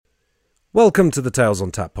Welcome to the Tales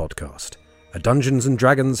on Tap podcast, a Dungeons &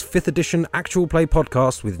 Dragons 5th edition actual play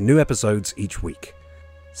podcast with new episodes each week.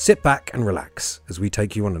 Sit back and relax as we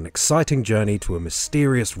take you on an exciting journey to a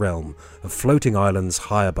mysterious realm of floating islands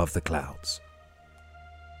high above the clouds.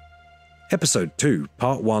 Episode 2,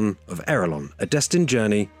 Part 1 of Aerilon, A Destined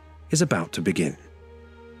Journey is about to begin.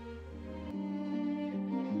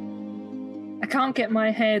 I can't get my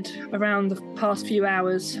head around the past few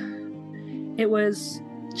hours.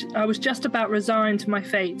 I was just about resigned to my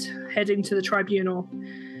fate, heading to the tribunal,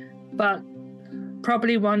 but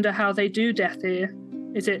probably wonder how they do death here.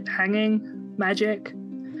 Is it hanging? Magic?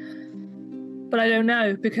 But I don't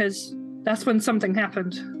know, because that's when something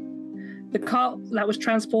happened. The cart that was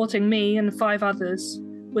transporting me and 5 others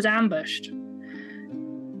was ambushed.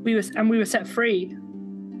 We were set free,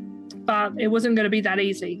 but it wasn't going to be that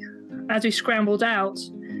easy. As we scrambled out,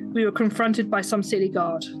 we were confronted by some city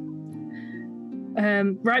guard.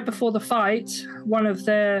 Right before the fight, one of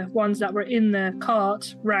the ones that were in the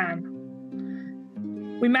cart ran.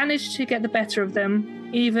 We managed to get the better of them,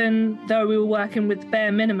 even though we were working with the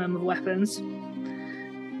bare minimum of weapons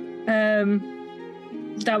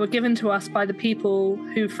that were given to us by the people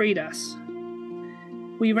who freed us.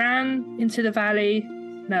 We ran into the valley.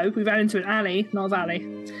 No, we ran into an alley, not a valley.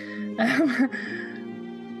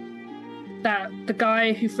 That the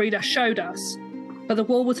guy who freed us showed us, but the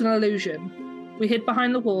wall was an illusion. We hid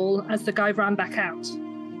behind the wall as the guy ran back out.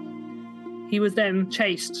 He was then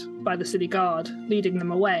chased by the city guard, leading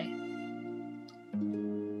them away.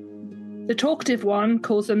 The talkative one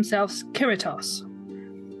calls themselves Kiritos.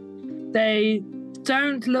 They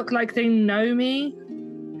don't look like they know me,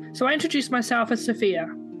 so I introduce myself as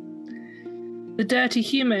Sophia. The dirty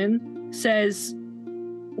human says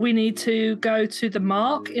we need to go to the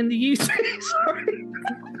mark in the UC.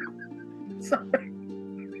 Sorry.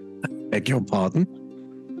 Beg your pardon?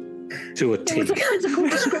 To a T. It was a physical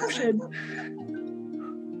description.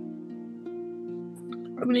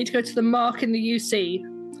 We need to go to the mark in the UC,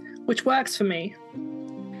 which works for me.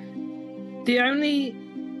 The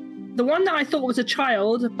one that I thought was a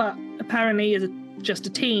child, but apparently is just a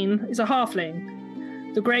teen, is a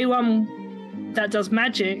halfling. The grey one that does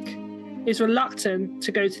magic is reluctant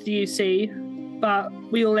to go to the UC, but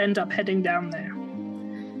we all end up heading down there.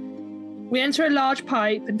 We enter a large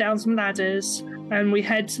pipe and down some ladders, and we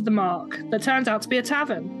head to the mark that turns out to be a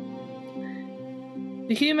tavern.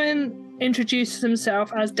 The human introduces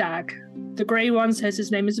himself as Dag. The grey one says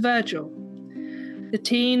his name is Virgil. The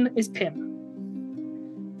teen is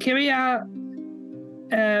Pim. Kyria,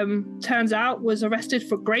 turns out, was arrested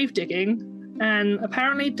for grave digging, and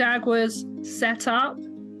apparently Dag was set up.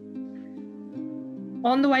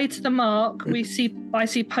 On the way to the mark, I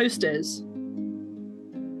see posters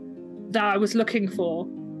that I was looking for,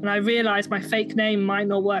 and I realised my fake name might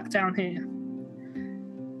not work down here.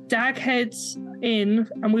 Dag heads in,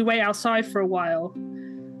 and we wait outside for a while,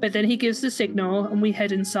 but then he gives the signal, and we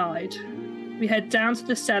head inside. We head down to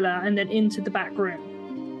the cellar and then into the back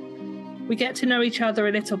room. We get to know each other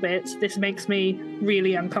a little bit. This makes me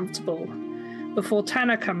really uncomfortable. Before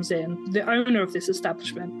Tanner comes in, the owner of this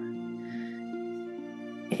establishment.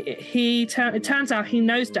 It turns out he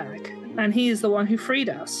knows Dag, and he is the one who freed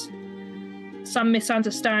us. Some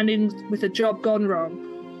misunderstanding with a job gone wrong.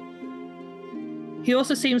 He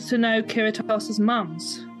also seems to know Kiritos'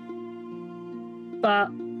 mums.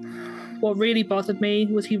 But what really bothered me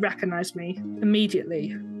was he recognised me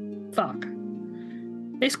immediately. Fuck.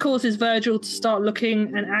 This causes Virgil to start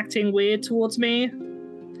looking and acting weird towards me.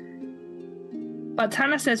 But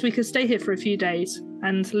Tanner says we could stay here for a few days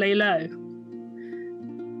and lay low.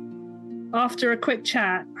 After a quick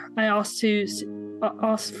chat, I asked if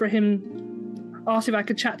I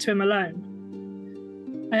could chat to him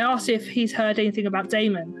alone. I asked if he's heard anything about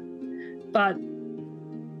Damon, but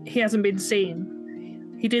he hasn't been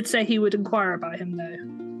seen. He did say he would inquire about him, though.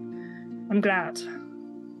 I'm glad.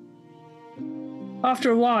 After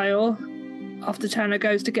a while, after Tanner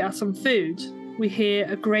goes to get us some food, we hear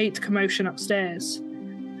a great commotion upstairs.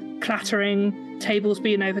 Clattering, tables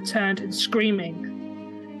being overturned, and screaming.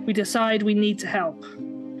 We decide we need to help.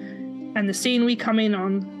 And the scene we come in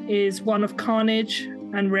on is one of carnage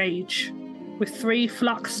and rage, with 3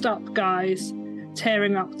 fluxed up guys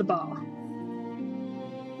tearing up the bar.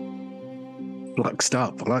 Fluxed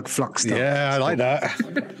up, I like fluxed up. Yeah, I like that.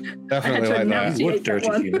 Definitely like that. What dirty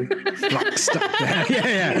human? Fluxed up.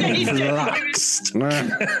 Yeah. Fluxed.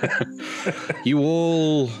 You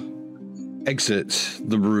all exit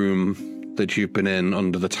the room that you've been in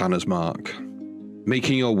under the Tanner's Mark,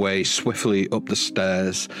 making your way swiftly up the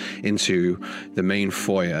stairs into the main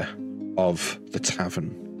foyer of the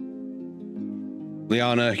tavern.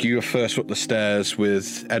 Liana, you are first up the stairs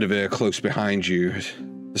with Edivir close behind you.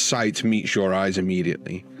 The sight meets your eyes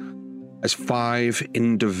immediately as 5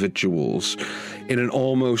 individuals in an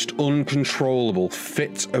almost uncontrollable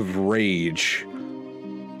fit of rage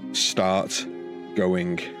start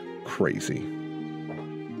going crazy.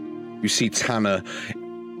 You see Tanner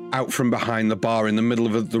out from behind the bar in the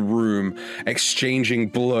middle of the room, exchanging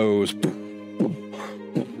blows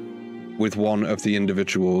with one of the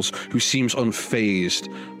individuals who seems unfazed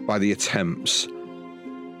by the attempts.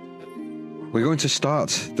 We're going to start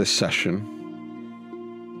this session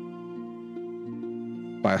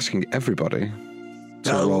by asking everybody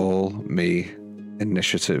to roll me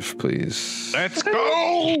initiative, please. Let's go!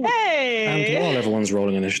 Hey! And while everyone's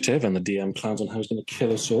rolling initiative and the DM plans on how he's going to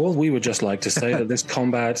kill us all, we would just like to say that this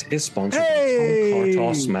combat is sponsored by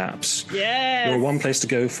Kartos Maps. Yes! You're one place to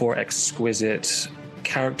go for exquisite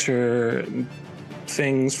character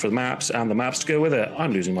things for the maps and the maps to go with it.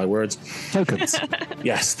 I'm losing my words. Tokens.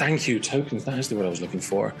 Yes, thank you. Tokens, that is the word I was looking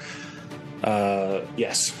for.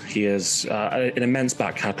 Yes, he is an immense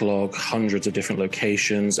back catalogue, hundreds of different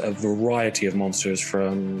locations, a variety of monsters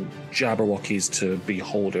from Jabberwockies to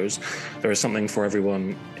Beholders. There is something for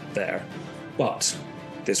everyone there. But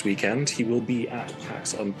this weekend, he will be at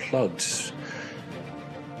PAX Unplugged.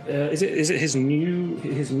 Is it his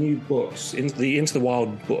new books, Into the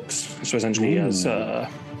Wild books? So essentially, he has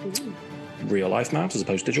real life maps as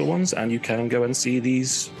opposed to digital ones, and you can go and see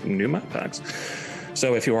these new map packs.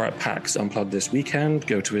 So if you are at PAX Unplugged this weekend,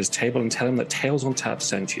 go to his table and tell him that Tales on Tap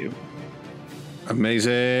sent you.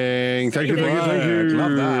 Amazing. Thank you.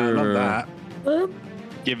 Love that.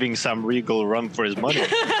 Giving some Regal run for his money.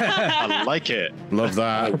 I like it. Love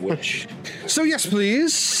that. I wish. So yes,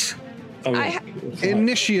 please. Oh,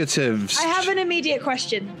 Initiatives. I have an immediate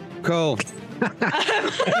question. Cool.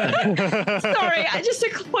 Sorry, just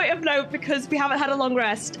a point of note because we haven't had a long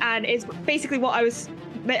rest, and it's basically what I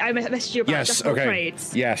messaged you about. Yes, okay.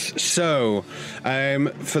 Trades. Yes. So,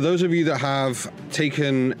 for those of you that have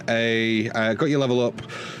taken got your level up,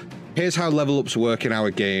 here's how level ups work in our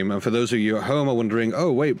game. And for those of you at home are wondering, oh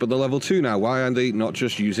wait, but they're level 2 now, why are they not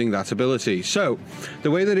just using that ability? So,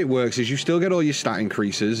 the way that it works is you still get all your stat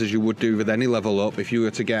increases as you would do with any level up. If you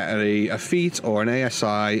were to get a feat or an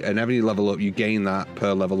ASI and every level up, you gain that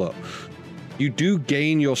per level up. You do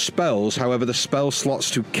gain your spells, however, the spell slots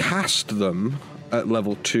to cast them at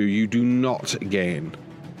level 2, you do not gain.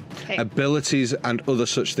 Okay. Abilities and other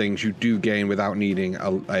such things you do gain without needing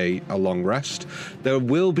a long rest. There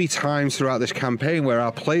will be times throughout this campaign where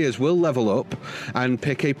our players will level up and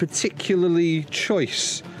pick a particularly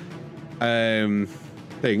choice thing.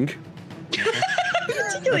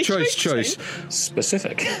 A choice.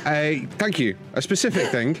 Specific. Thank you. A specific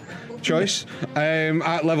thing. Choice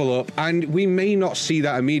at level up, and we may not see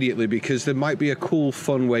that immediately because there might be a cool,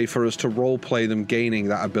 fun way for us to role play them gaining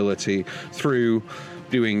that ability through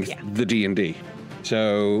doing the D&D.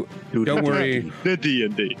 So don't worry. The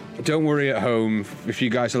D&D. Don't worry at home if you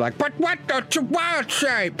guys are like, but what the wild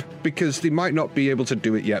shape? Because they might not be able to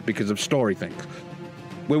do it yet because of story things.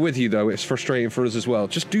 We're with you, though. It's frustrating for us as well.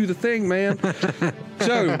 Just do the thing, man.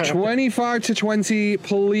 So, 25 to 20,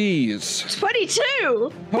 please.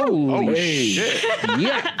 22. Holy shit.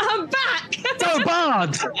 Yeah. I'm back. So,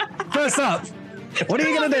 Bard, first up, what are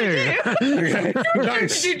you going to do? Okay,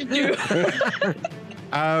 nice.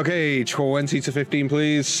 Okay, 20 to 15,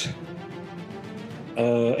 please.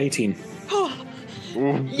 18.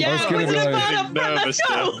 Yeah, gonna be Wizard of like- Bard up front, let's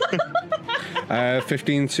go.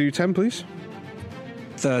 15 to 10, please.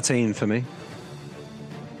 13 for me.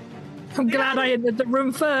 I'm glad I entered the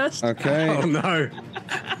room first. Okay. Oh, no.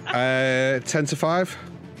 10 to 5.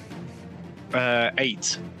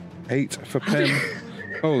 8. 8 for Pim.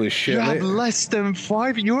 Holy shit. You have less than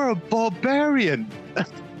 5? You're a barbarian.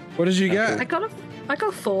 What did you get? I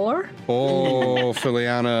got 4. Oh,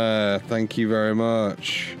 Filiana, thank you very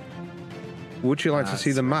much. Would you like to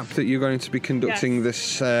see the map that you're going to be conducting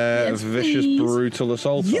this vicious, please. brutal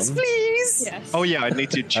assault on? Yes. Oh yeah, I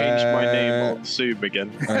need to change my name on Zoom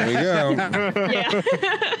again. There we go.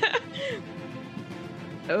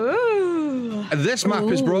 Yeah. Ooh. This map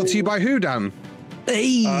is brought to you by who, Dan?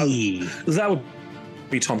 Hey! That would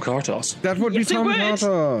be Tom Kartos. That would Yes, be it Tom would.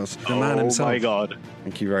 Kartos. The man Oh himself. my god.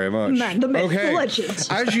 Thank you very much. Man, the myth, okay. the legend.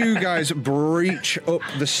 As you guys breach up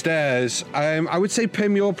the stairs, I would say,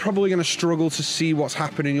 Pim, you're probably going to struggle to see what's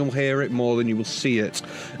happening. You'll hear it more than you will see it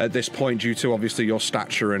at this point due to, obviously, your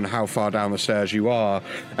stature and how far down the stairs you are.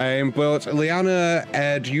 But Liana,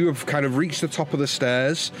 Ed, you have kind of reached the top of the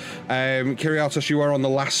stairs. Kyriatos, you are on the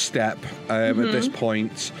last step at this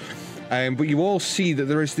point. But you all see that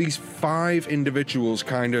there is these 5 individuals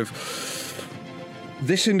kind of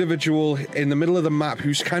this individual in the middle of the map,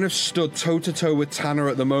 who's kind of stood toe-to-toe with Tanner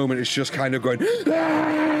at the moment, is just kind of going,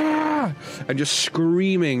 "Ah!" and just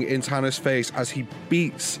screaming in Tanner's face as he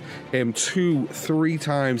beats him 2-3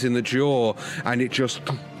 times in the jaw, and it just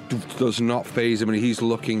does not faze him, and he's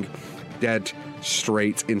looking dead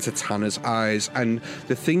straight into Tanner's eyes. And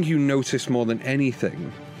the thing you notice more than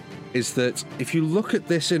anything is that if you look at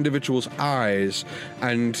this individual's eyes,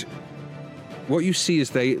 and what you see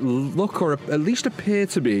is they look, or at least appear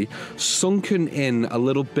to be, sunken in a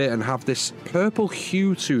little bit and have this purple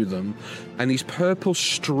hue to them, and these purple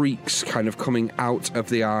streaks kind of coming out of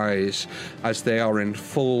the eyes as they are in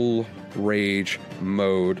full rage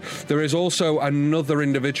mode. There is also another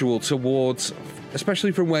individual towards,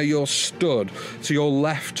 especially from where you're stood, to your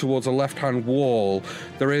left, towards a left-hand wall.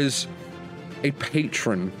 There is a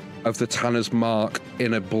patron of the Tanner's Mark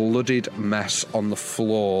in a bloodied mess on the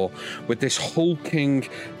floor, with this hulking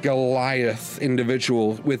Goliath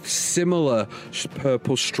individual with similar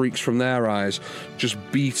purple streaks from their eyes just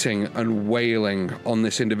beating and wailing on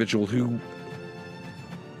this individual who,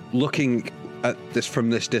 looking at this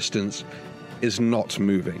from this distance, is not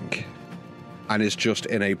moving and is just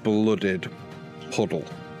in a blooded puddle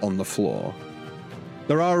on the floor.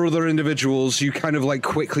 There are other individuals. You kind of like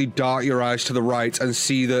quickly dart your eyes to the right and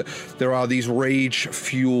see that there are these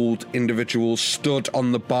rage-fueled individuals stood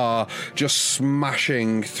on the bar, just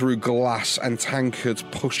smashing through glass and tankards,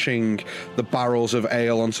 pushing the barrels of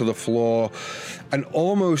ale onto the floor, and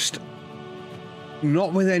almost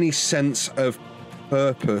not with any sense of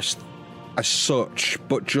purpose as such,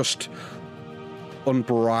 but just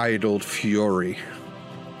unbridled fury.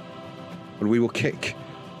 And we will kick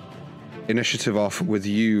initiative off with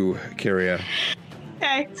you, Kyria.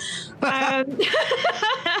 Okay.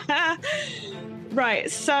 Right,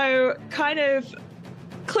 so kind of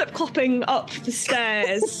clip-clopping up the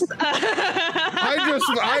stairs.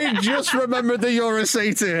 I just remembered that you're a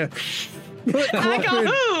satyr. I got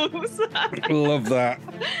hooves! Love that.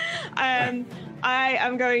 I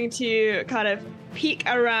am going to kind of peek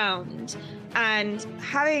around, and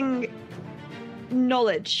having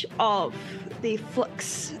knowledge of the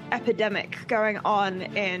flux epidemic going on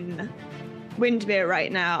in Windmere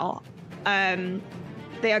right now,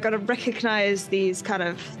 they are going to recognize these kind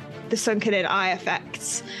of the sunken in eye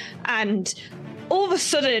effects, and all of a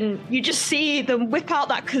sudden you just see them whip out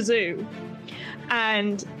that kazoo,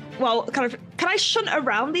 and well, kind of, can I shunt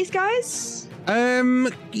around these guys?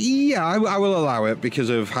 Yeah, I will allow it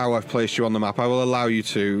because of how I've placed you on the map. I will allow you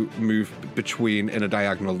to move between in a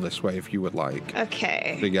diagonal this way if you would like.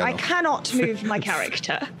 Okay. I cannot move my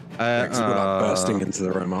character. We're not bursting into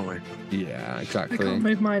the room, aren't we? Yeah, exactly. I can't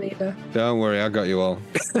move mine either. Don't worry, I got you all.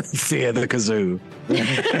 Fear the kazoo.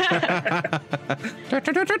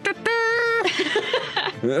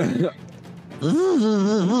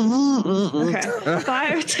 Okay.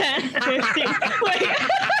 5, 10, 15. Wait.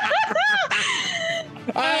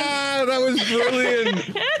 That was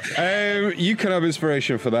brilliant. You can have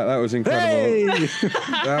inspiration for that. That was incredible. Hey!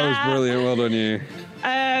 That was brilliant. Well done, you.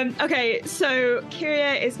 Okay, so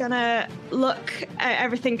Kyria is gonna look at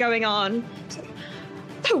everything going on.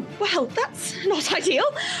 Oh, well, that's not ideal.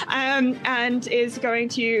 And is going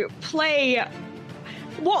to play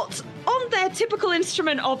what, on their typical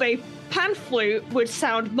instrument of a pan flute, would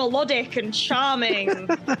sound melodic and charming.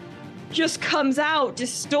 Just comes out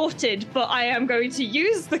distorted, but I am going to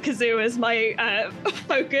use the kazoo as my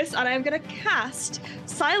focus, and I am going to cast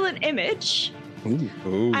Silent Image.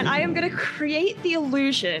 Ooh. And I am going to create the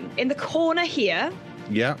illusion in the corner here.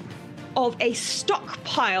 Yeah. Of a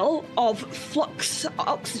stockpile of flux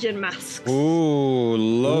oxygen masks. Ooh,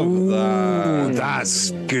 love that.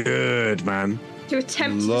 That's good, man. To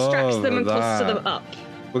attempt to stretch them and cluster them up.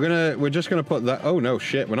 We're just gonna put that. Oh no,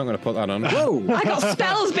 shit! We're not gonna put that on. Whoa! I got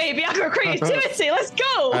spells, baby. I got creativity. Let's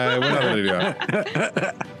go. We're not gonna do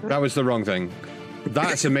that. That was the wrong thing.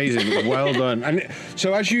 That's amazing. Well done. And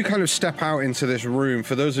so, as you kind of step out into this room,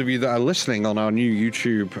 for those of you that are listening on our new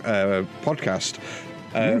YouTube podcast,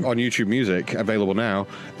 on YouTube Music, available now,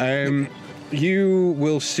 you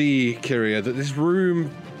will see, Kyria, that this room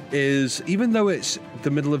is, even though it's the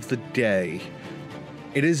middle of the day,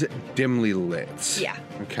 it is dimly lit. Yeah.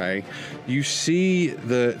 Okay. You see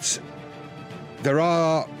that there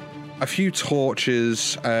are a few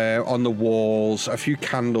torches on the walls, a few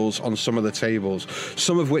candles on some of the tables,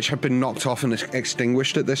 some of which have been knocked off and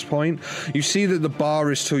extinguished at this point. You see that the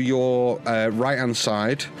bar is to your right-hand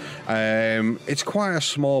side. It's quite a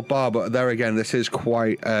small bar, but there again, this is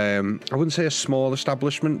quite, I wouldn't say a small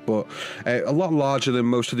establishment, but a lot larger than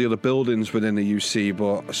most of the other buildings within the UC,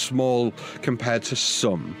 but small compared to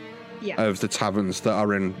some. of the taverns that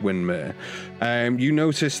are in Windmere. You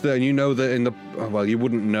notice that, and you know that in the, well, you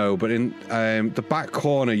wouldn't know, but in the back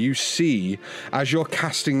corner, you see, as you're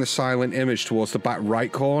casting the silent image towards the back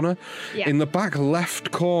right corner, in the back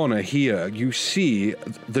left corner here, you see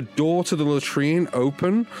the door to the latrine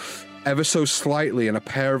open ever so slightly, and a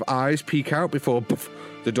pair of eyes peek out before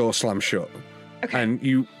the door slams shut. Okay. And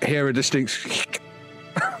you hear a distinct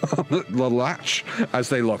the latch as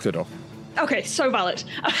they lock the door. Okay, so valid.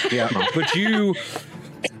 Yeah, but you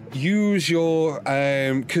use your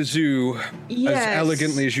kazoo as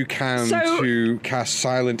elegantly as you can to cast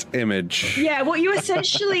Silent Image. Yeah, what you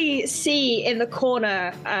essentially see in the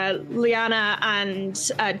corner, Liana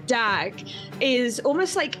and Dag, is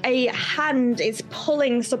almost like a hand is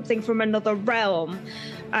pulling something from another realm.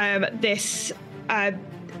 This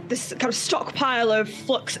kind of stockpile of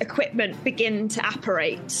flux equipment begin to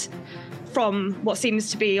apparate from what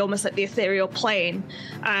seems to be almost like the ethereal plane.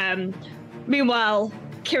 Meanwhile,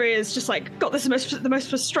 Kyria's just like got the most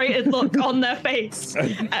frustrated look on their face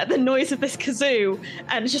at the noise of this kazoo,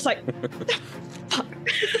 and it's just like fuck.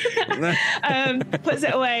 Puts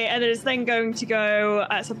it away, and is then going to go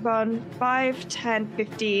so 5, 10,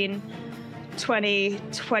 15, 20,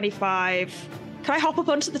 25. Can I hop up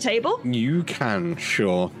onto the table? You can,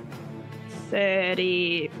 sure.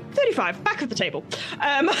 30, 35, back of the table.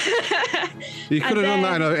 You could have done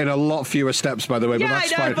that in a lot fewer steps, by the way, but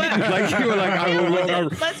that's fine. But like you were like, I will roll.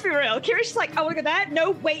 Let's be real. Kyria's just like, I want to go there.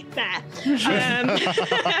 No, wait there. I love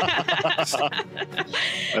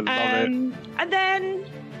it. And then,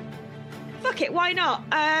 fuck it, why not?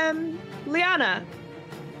 Liana,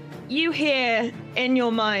 you hear in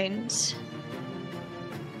your mind.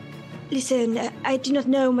 Listen, I do not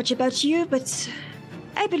know much about you, but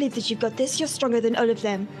I believe that you've got this. You're stronger than all of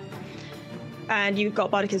them. And you've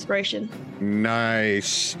got Bardic Inspiration.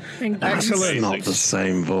 Nice. Excellent. Not the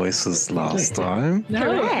same voice as last time.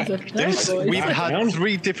 No, We've had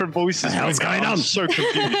 3 different voices. What's going on? I'm so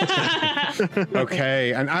confused.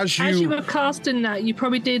 Okay, and as you were casting that, you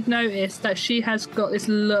probably did notice that she has got this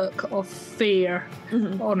look of fear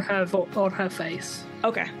on her face.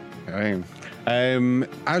 Okay.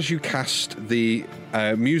 As you cast the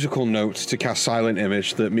musical note to cast Silent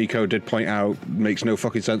Image that Miko did point out makes no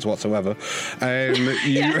fucking sense whatsoever.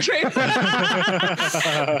 Yeah, true.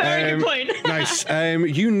 Very good point. Nice.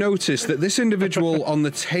 You notice that this individual on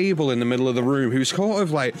the table in the middle of the room, who's sort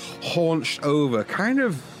of like haunched over, kind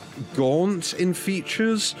of gaunt in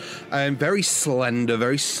features, very slender,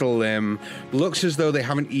 very slim, looks as though they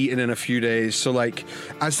haven't eaten in a few days. So like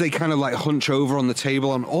as they kind of like hunch over on the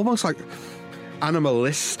table and almost like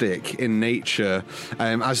animalistic in nature,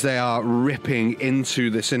 as they are ripping into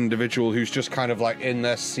this individual who's just kind of like in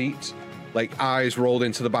their seat, like eyes rolled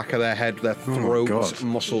into the back of their head, their throat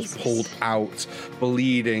muscles pulled out,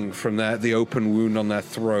 bleeding from the open wound on their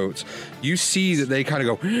throat. You see that they kind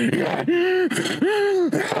of go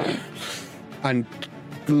and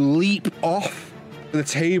leap off the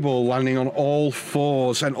table, landing on all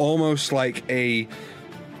fours, and almost like a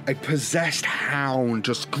possessed hound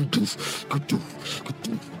just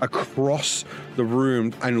across the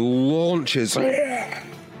room and launches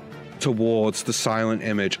towards the Silent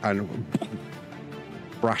Image and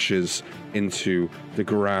crashes into the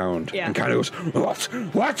ground and kind of goes,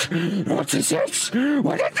 What is this?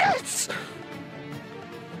 What is this?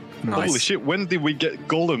 Nice. Holy shit, when did we get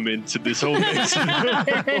Gollum into this whole mix? Oh,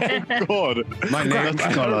 God.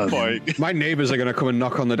 My neighbors are going to come and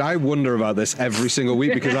knock on the door. I wonder about this every single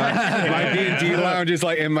week because my D&D lounge is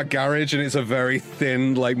like in my garage and it's a very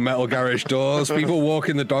thin like metal garage doors. People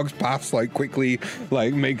walking the dogs past like quickly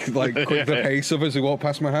like make like quick the pace up as they walk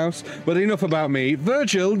past my house. But enough about me.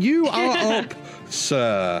 Virgil, you are up,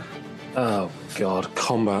 sir. Oh, God.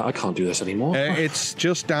 Combat. I can't do this anymore. It's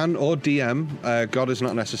just Dan or DM. God is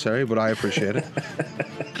not necessary, but I appreciate it.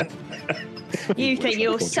 You think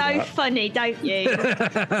you're so funny, don't you?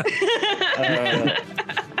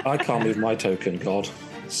 I can't move my token, God.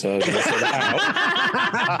 So,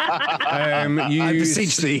 I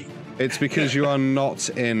beseech thee. It's because you are not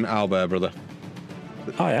in Owlbear, brother.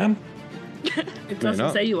 I am. It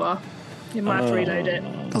doesn't say you are. You might have to reload it.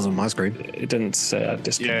 Doesn't on my screen. It didn't say I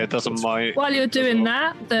disconnected. Yeah, it doesn't my... While you're doing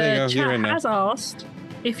that, the chat has asked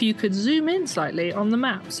if you could zoom in slightly on the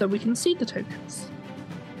map so we can see the tokens.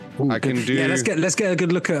 Ooh, I can do... Yeah, let's get a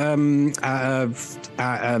good look at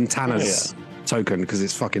Tanner's token, because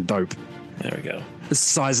it's fucking dope. There we go. The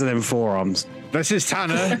size of them forearms. This is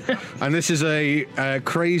Tanner, and this is a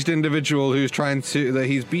crazed individual who's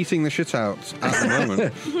he's beating the shit out at the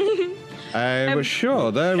moment. But sure,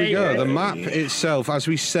 there we go. The map itself, as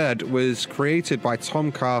we said, was created by Tom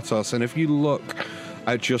Kartos, and if you look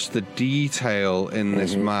at just the detail in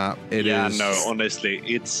this map. Honestly,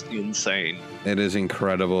 it's insane. It is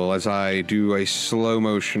incredible as I do a slow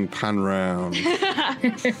motion pan round.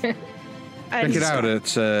 Check it out at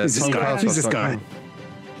Who's this guy?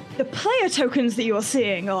 The player tokens that you are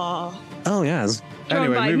seeing are... Oh, yes.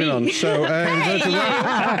 Anyway, moving on. So,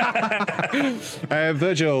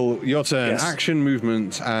 Virgil, your turn. Yes. Action,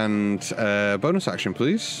 movement, and bonus action,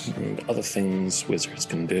 please. And other things wizards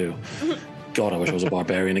can do. God, I wish I was a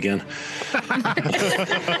barbarian again.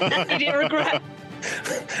 Immediate regret.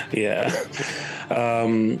 Yeah.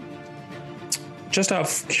 Just out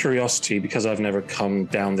of curiosity, because I've never come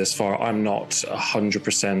down this far, I'm not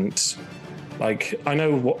 100%. Like, I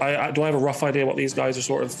know. Do I have a rough idea what these guys are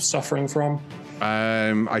sort of suffering from?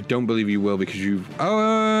 I don't believe you will because you.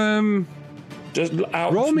 Just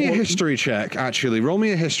roll me a history check. Actually, roll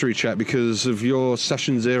me a history check because of your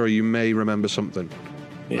session 0. You may remember something.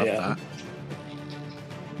 Yeah.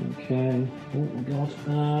 Okay. Oh my god.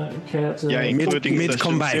 Okay, that's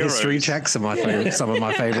mid-combat history checks are my favorite. Some of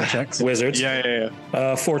my favorite checks. Wizards. Yeah.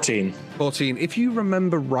 14. 14. If you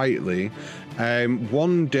remember rightly,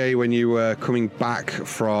 one day when you were coming back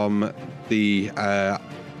from the Where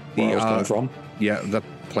I was coming from. Yeah, the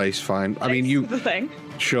place. Fine. I mean, you. The thing.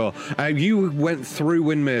 Sure. You went through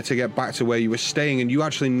Windmere to get back to where you were staying, and you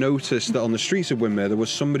actually noticed that on the streets of Windmere there was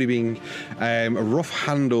somebody being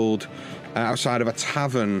rough-handled outside of a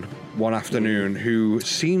tavern one afternoon who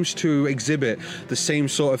seems to exhibit the same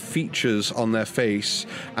sort of features on their face,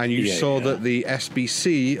 and you saw that the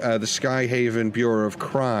SBC, the Skyhaven Bureau of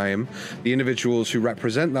Crime, the individuals who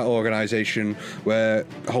represent that organization were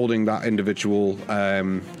holding that individual,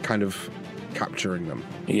 kind of capturing them.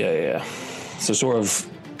 Yeah. So sort of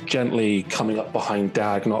gently coming up behind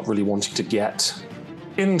Dag, not really wanting to get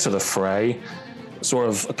into the fray, sort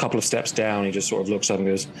of a couple of steps down, he just sort of looks up and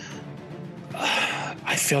goes,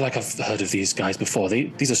 I feel like I've heard of these guys before.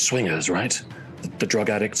 These are swingers, right? The drug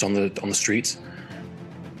addicts on the streets.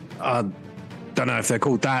 I don't know if they're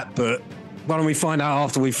called that, but why don't we find out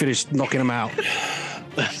after we finish knocking them out?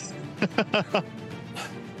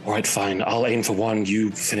 All right, fine. I'll aim for one.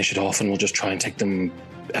 You finish it off, and we'll just try and take them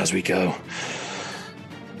as we go.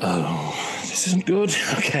 Oh, this isn't good.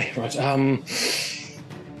 Okay, right.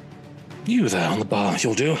 You there on the bar,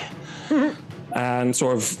 you'll do. And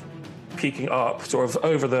sort of peeking up, sort of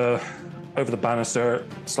over the banister,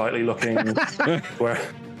 slightly looking where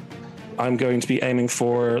I'm going to be aiming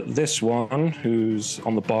for this one, who's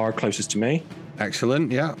on the bar closest to me.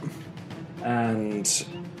 Excellent. Yeah. And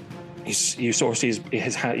you sort of see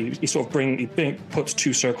his hand. He puts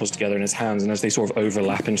two circles together in his hands, and as they sort of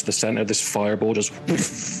overlap into the center, this fireball just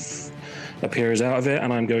appears out of it,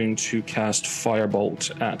 and I'm going to cast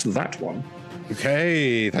Firebolt at that one.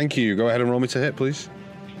 Okay, thank you. Go ahead and roll me to hit, please.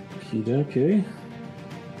 Okay,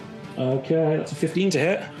 that's a 15 to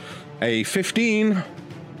hit. A 15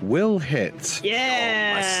 will hit.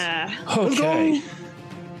 Yeah. Okay.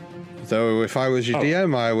 Though if I was your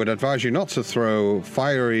DM, I would advise you not to throw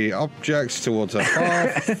fiery objects towards a bar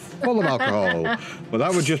full of alcohol. But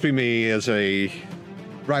that would just be me as a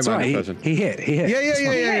right-minded person. He hit. Yeah.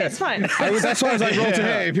 It's fine. That's why I was like, roll to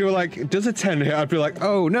hit. If you were like, does a 10 hit? I'd be like,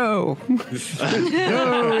 oh, no. No,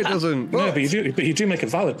 it doesn't. No, but you do make a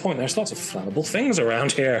valid point. There's lots of flammable things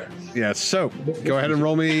around here. Yeah, so go ahead and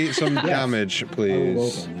roll me some damage,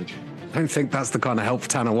 please. I don't think that's the kind of help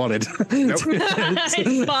Tanner wanted. Nope.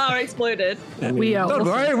 His bar exploded. We are. Don't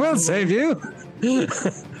worry, we'll save you.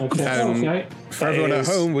 Okay. For everyone at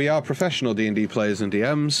home, we are professional D&D players and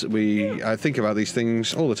DMs. We think about these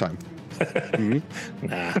things all the time.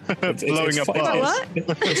 Nah. Blowing up bars.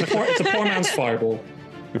 It's a poor man's fireball.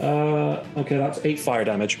 Okay, that's 8 fire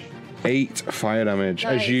damage. 8 fire damage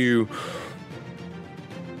Nice. as you...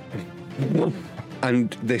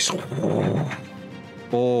 And this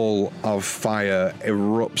ball of fire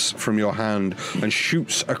erupts from your hand and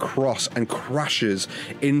shoots across and crashes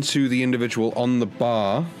into the individual on the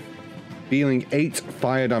bar, dealing 8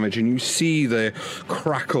 fire damage. And you see the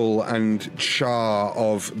crackle and char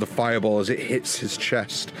of the fireball as it hits his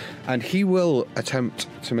chest. And he will attempt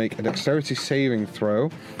to make a dexterity saving throw,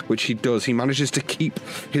 which he does. He manages to keep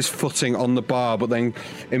his footing on the bar, but then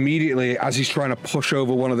immediately, as he's trying to push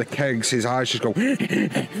over one of the kegs, his eyes just go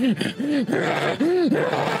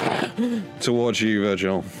towards you,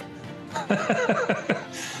 Virgil.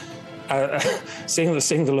 Seeing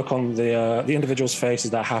the look on the individual's face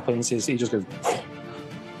as that happens, he just goes,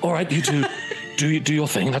 "All right, you do your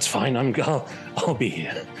thing. That's fine. I'll be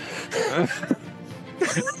here."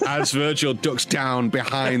 As Virgil ducks down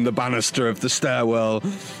behind the banister of the stairwell.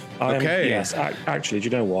 Yes, actually, do you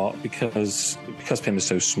know what? Because Pim is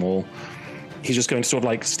so small, he's just going to sort of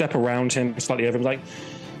like step around him slightly over and be like,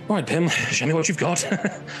 all right, Pim, show me what you've got.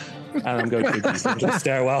 And I'm going to the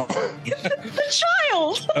stairwell. The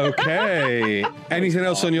child! Okay. Anything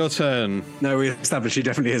else on your turn? No, we established he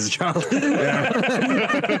definitely is a child.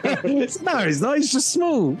 No, he's not. He's just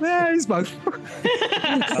small. Yeah, he's both.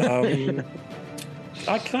 Can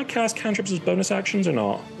I cast cantrips as bonus actions or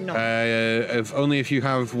not? No. If only if you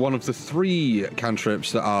have one of the 3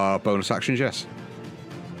 cantrips that are bonus actions, yes.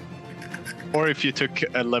 Or if you took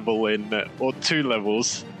a level in, or 2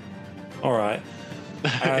 levels. All right.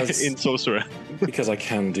 In sorcerer. because I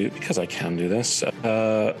can do this.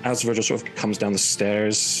 As Virgil sort of comes down the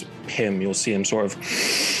stairs, you'll see him sort of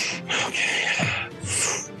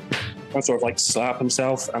and sort of like slap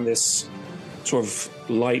himself, and this sort of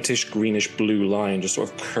lightish greenish blue line just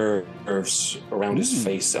sort of curves around his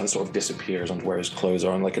face and sort of disappears onto where his clothes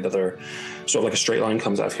are, and like another sort of like a straight line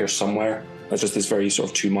comes out of here somewhere. That's just this very sort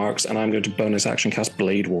of 2 marks, and I'm going to bonus action cast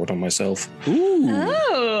Blade Ward on myself. Ooh.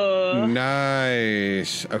 Oh.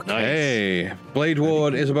 Nice. Okay. Nice. Blade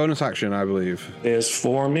Ward is a bonus action, I believe. Is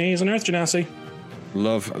for me as an Earth Genasi.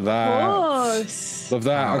 Love that. Love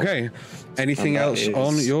that. Okay. Anything else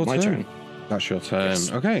on your turn? That's your turn.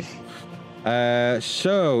 Yes. Okay.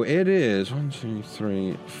 So it is 1, 2,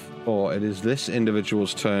 3, 4. It is this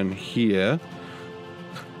individual's turn here.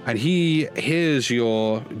 And he hears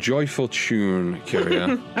your joyful tune,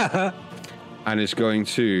 Kyria, and is going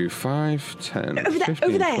to 5, 10,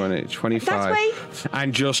 15, 20, 25,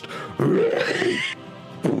 and just... That's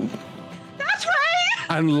right!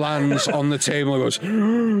 And lands on the table and goes...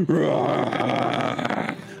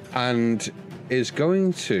 And is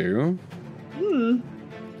going to...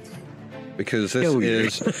 Because this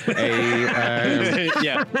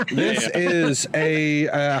is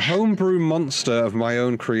a homebrew monster of my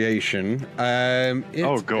own creation. It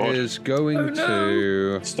is going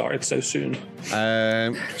to started so soon.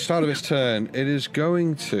 Start of its turn. It is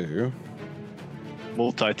going to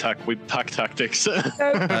multi-attack with pack tactics.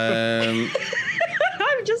 I'm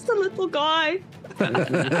just a little guy.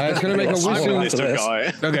 It's going to make a wisdom.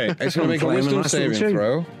 Okay, it's going to make a wisdom saving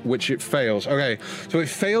throw, which it fails. Okay, so it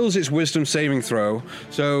fails its wisdom saving throw.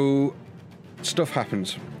 So stuff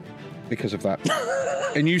happens because of that,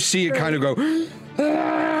 and you see it kind of go,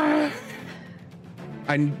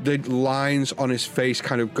 and the lines on his face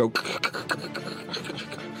kind of go,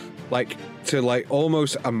 like to like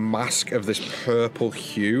almost a mask of this purple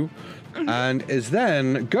hue, and is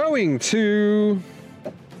then going to.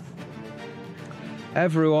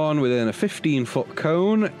 Everyone within a 15-foot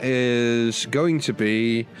cone is going to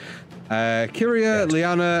be Kyria,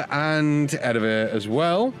 Liana, and Edivir as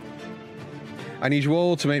well. I need you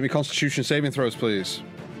all to make me Constitution saving throws, please.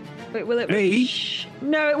 Wait, will it reach?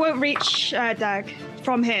 No, it won't reach Dag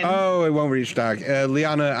from him. Oh, it won't reach Dag.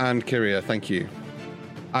 Liana and Kyria, thank you.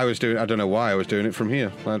 I don't know why I was doing it from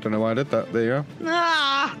here. I don't know why I did that. There you go.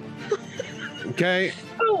 Ah! Okay.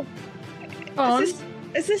 Oh.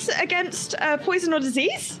 Is this against poison or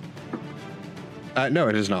disease? No,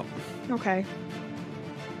 it is not. Okay.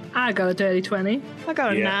 I got a dirty 20. I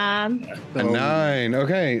got a 9. A 9.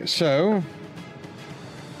 Okay, so...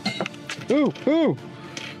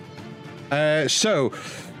 So,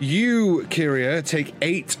 you, Kyria, take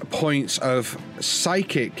 8 points of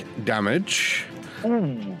psychic damage.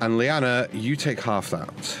 And Liana, you take half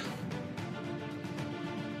that.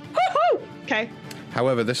 Woohoo! Okay.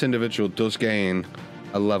 However, this individual does gain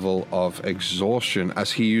a level of exhaustion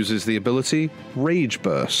as he uses the ability Rage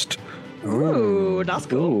Burst. Ooh, that's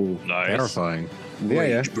cool. Nice. Terrifying.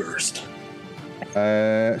 Rage Burst.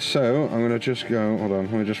 So I'm going to just go, hold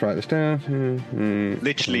on, let me just write this down.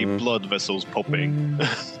 Literally blood vessels popping.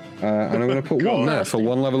 And I'm going to put 1 there for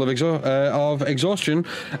 1 level of exhaustion.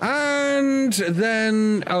 And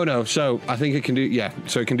then, so I think it can do,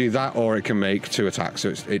 so it can do that or it can make 2 attacks.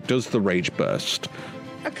 So it does the Rage Burst.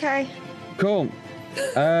 Okay. Cool.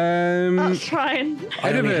 That's fine.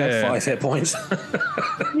 I only had 5 hit points.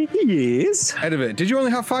 Yes. Edivir, did you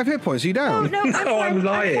only have 5 hit points? Are you down? No, I'm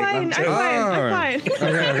lying. I'm fine.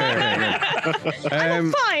 Okay. I'm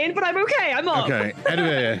not fine, but I'm okay. I'm up. Okay,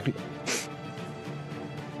 Edivir.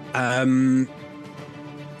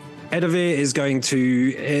 Edivir is going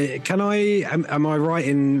to... am I right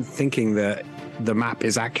in thinking that the map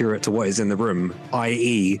is accurate to what is in the room,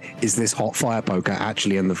 i.e. is this hot fire poker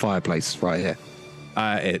actually in the fireplace right here?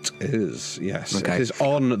 It is, yes. Okay. It is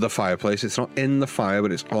on the fireplace. It's not in the fire,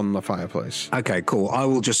 but it's on the fireplace. Okay, cool. I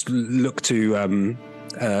will just look to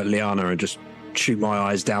Liana and just shoot my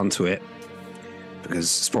eyes down to it because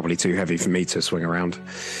it's probably too heavy for me to swing around.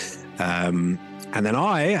 And then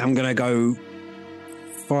I am going to go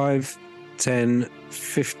 5, 10,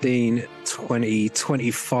 15, 20,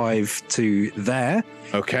 25 to there.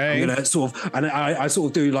 Okay. I'm gonna sort of, and I sort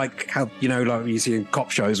of do like how, you know, like you see in cop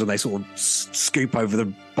shows where they sort of scoop over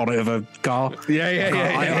the bonnet of a car.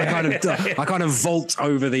 I kind of vault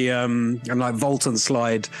over the and like vault and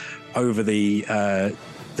slide over the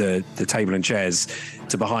table and chairs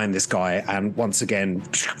to behind this guy, and once again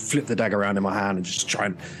flip the dagger around in my hand and just try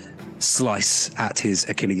and slice at his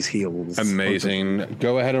Achilles heels. Amazing.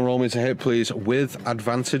 Go ahead and roll me to hit, please, with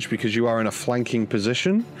advantage because you are in a flanking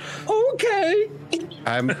position. Okay.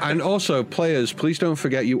 And also, players, please don't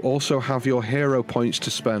forget you also have your hero points to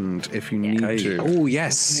spend if you need to. Oh,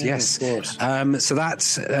 yes, yes. So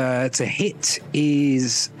that's to hit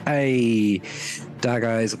is a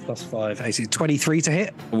dagger is a +5 AC. 23 to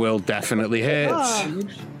hit. Will definitely hit.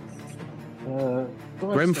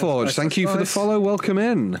 Grimforge, thank you for the follow. Welcome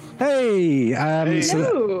in. Hey.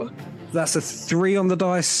 So that's a 3 on the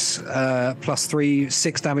dice, +3,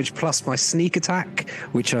 6 damage, plus my sneak attack,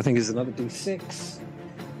 which I think is another D6.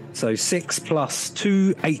 So 6 plus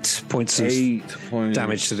 2, 8 points of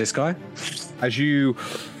damage to this guy. As you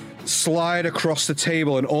slide across the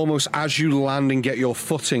table, and almost as you land and get your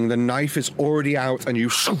footing, the knife is already out, and you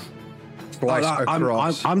slice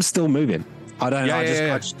across. I'm still moving.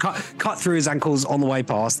 I just cut through his ankles on the way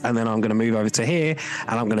past, and then I'm going to move over to here,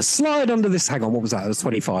 and I'm going to slide under this. Hang on, what was that? It was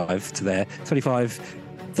 25 to there. 25,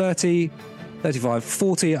 30, 35,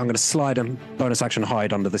 40. I'm going to slide and bonus action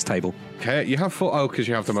hide under this table. Okay, you have because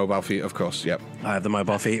you have the mobile feat, of course. Yep. I have the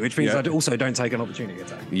mobile feat, which means I also don't take an opportunity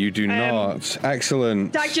attack. You do not.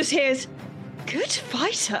 Excellent. Dag just hears, good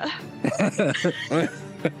fighter.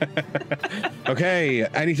 Okay,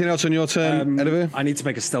 anything else on your turn, Edivir? I need to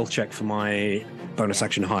make a stealth check for my bonus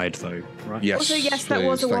action hide, though, right? Yes. Also, yes, that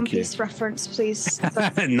was a One Piece reference, please.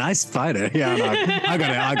 Nice fighter. Yeah, no,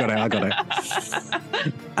 I got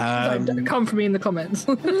it. Come for me in the comments.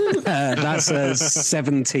 That's a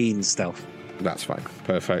 17 stealth. That's fine.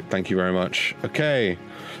 Perfect. Thank you very much. Okay.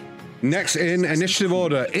 Next in initiative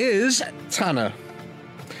order is Tanner.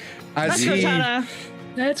 Let's go, Tanner.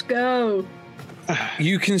 Let's go.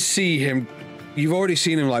 You can see him. You've already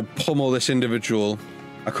seen him like pummel this individual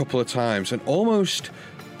a couple of times, and almost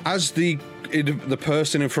as the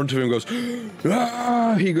person in front of him goes,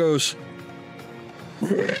 he goes,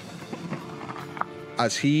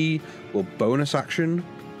 as he will bonus action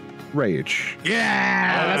rage.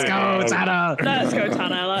 Yeah, let's go, Tanner. Let's go,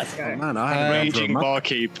 Tanner. Let's go. Man, raging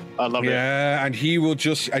barkeep. I love it. Yeah, and he will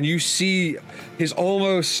and you see his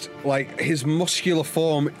almost like his muscular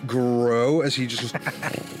form grow as he just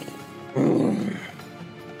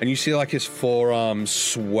and you see like his forearms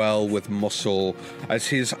swell with muscle as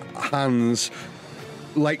his hands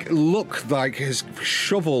look like his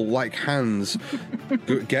shovel-like hands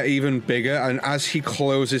get even bigger, and as he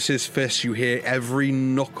closes his fist, you hear every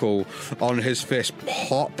knuckle on his fist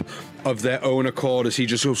pop of their own accord as he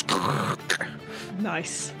just goes.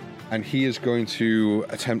 Nice. And he is going to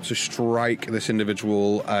attempt to strike this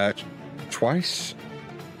individual twice.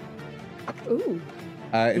 Ooh.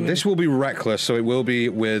 This will be reckless, so it will be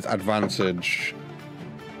with advantage.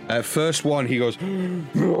 First one, he goes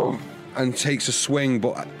and takes a swing,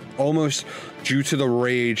 but almost due to the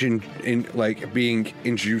rage in like being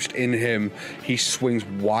induced in him, he swings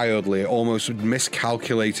wildly, almost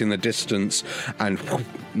miscalculating the distance, and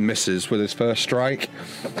misses with his first strike.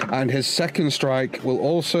 And his second strike will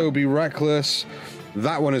also be reckless.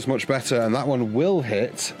 That one is much better, and that one will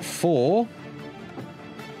hit for...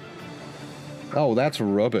 Oh, that's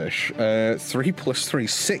rubbish. 3 plus 3,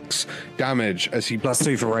 6 damage as he...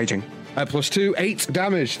 +2 for raging. +2, 8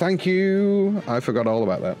 damage. Thank you. I forgot all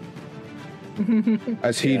about that.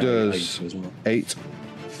 As he does 8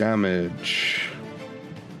 damage.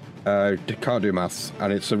 Can't do maths,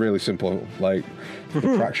 and it's a really simple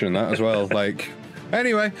fraction that as well.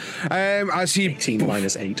 Anyway, as he 18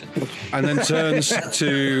 minus 8, and then turns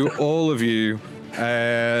to all of you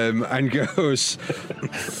and goes,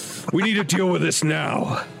 "We need to deal with this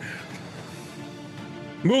now.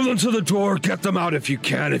 Move them to the door, get them out if you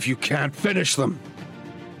can. If you can't, finish them."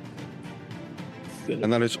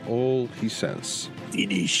 And that is all he says.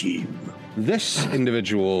 Finish him. This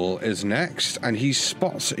individual is next, and he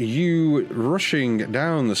spots you rushing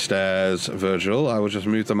down the stairs, Virgil. I will just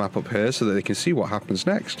move the map up here so that they can see what happens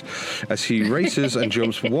next. As he races and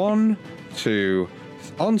jumps 1, 2,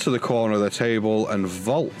 onto the corner of the table and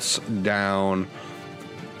vaults down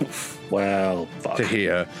Well, fuck. to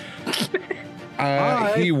here.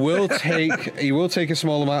 He will take a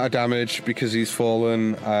small amount of damage because he's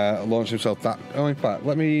fallen, launched himself that. Oh, in fact,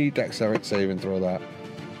 let me dexterity save and throw that.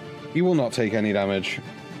 He will not take any damage.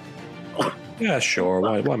 Yeah, sure.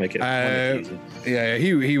 Why make it? Easy? Yeah,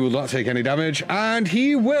 he will not take any damage, and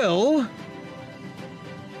he will.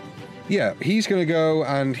 Yeah, he's going to go,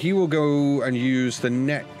 and he will go and use the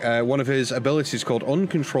one of his abilities called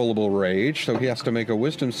Uncontrollable Rage. So he has to make a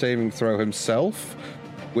Wisdom saving throw himself,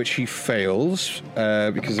 which he fails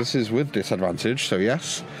because this is with disadvantage. So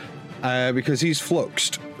yes, because he's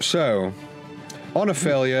fluxed. So on a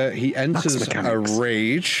failure, he enters a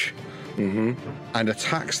rage and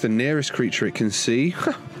attacks the nearest creature it can see.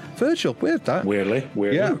 Virgil, weird that. Weirdly.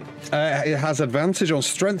 Yeah. It has advantage on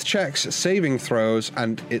strength checks, saving throws,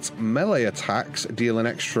 and its melee attacks deal an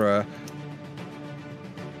extra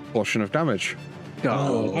portion of damage.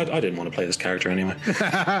 Oh, I didn't want to play this character anyway.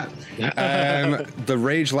 The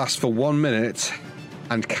rage lasts for 1 minute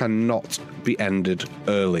and cannot be ended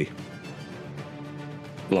early.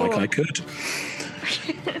 I could.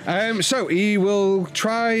 So he will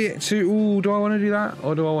try to... Ooh, do I want to do that?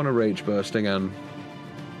 Or do I want to rage burst again?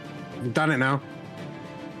 I've done it now.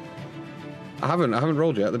 I haven't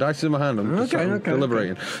rolled yet. The dice is in my hand. I'm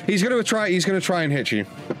deliberating. Okay. He's going to try and hit you.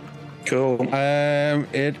 Cool.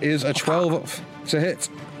 It is a 12 to hit.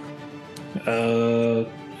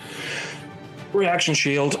 Reaction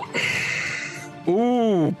shield.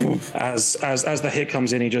 Ooh. As the hit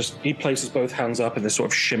comes in, he places both hands up, and this sort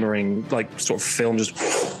of shimmering, sort of film just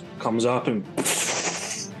comes up and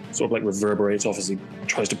sort of reverberates off as he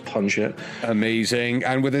tries to punch it. Amazing.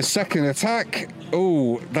 And with his second attack,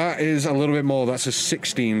 that is a little bit more. That's a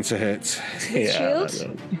 16 to hit.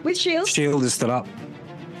 Shield? With shield? Shield is still up.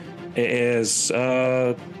 It is.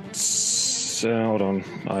 Hold on.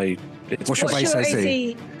 What's your base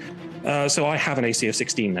AC? So I have an AC of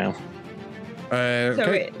 16 now.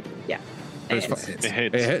 Okay. It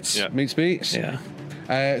hits. Yeah. Meets beats. Yeah.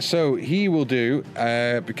 So he will do,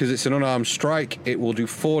 because it's an unarmed strike, it will do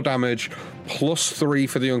 4 damage plus 3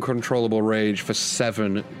 for the uncontrollable rage for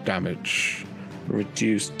 7 damage.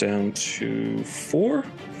 Reduced down to 4?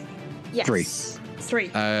 Yes. 3.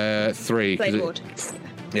 3.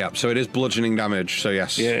 Yeah, so it is bludgeoning damage, so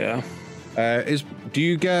yes. Yeah. Do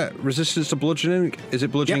you get resistance to bludgeoning? Is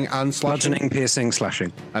it bludgeoning and slashing? Bludgeoning, piercing,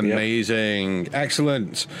 slashing. Amazing. Yep.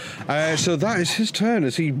 Excellent. So that is his turn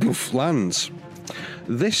as he lands.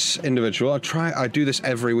 This individual, I do this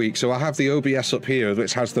every week, so I have the OBS up here,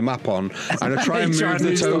 which has the map on, and I try and move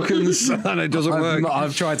the tokens, and it doesn't work.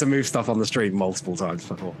 I've tried to move stuff on the stream multiple times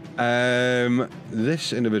before.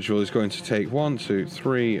 This individual is going to take 1, 2,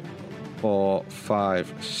 3, 4,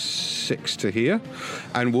 5, 6 to here,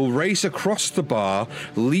 and will race across the bar,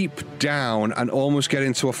 leap down, and almost get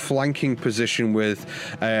into a flanking position with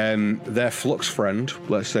their Flux friend.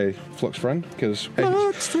 Let's say Flux friend, because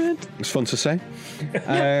it's fun to say.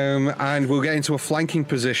 And we'll get into a flanking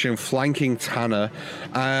position, flanking Tanner,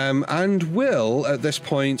 and will, at this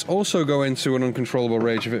point, also go into an uncontrollable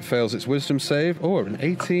rage if it fails its wisdom save. Oh, an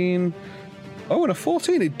 18... Oh, and a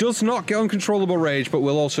 14. It does not get uncontrollable rage, but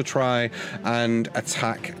will also try and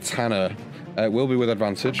attack Tanner. It will be with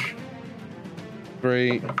advantage.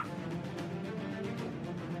 3.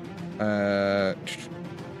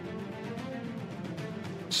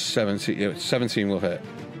 17 will hit.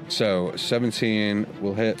 So 17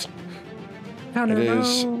 will hit. It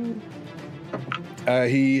is.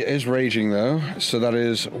 He is raging though, so that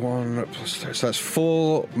is 1 plus 3. So that's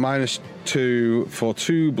 4 minus 2 for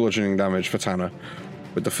 2 bludgeoning damage for Tanner.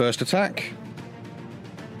 With the first attack,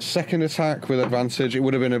 second attack with advantage. It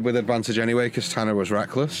would have been with advantage anyway because Tanner was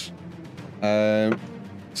reckless.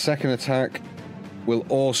 Second attack will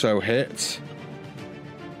also hit.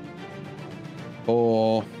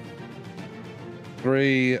 Or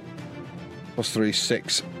 3 plus 3,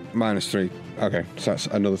 6 minus 3. Okay, so that's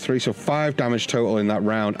another 3. So 5 damage total in that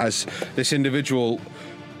round as this individual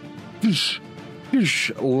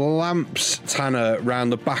lamps Tanner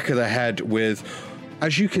round the back of the head with,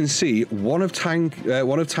 as you can see, one of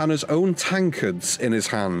Tanner's own tankards in his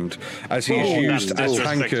hand as he's used a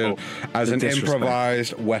tankard as an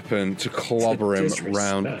improvised weapon to clobber him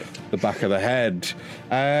round the back of the head.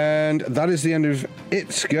 And that is the end of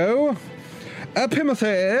its go.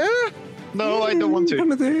 Timothy. No, I don't want to.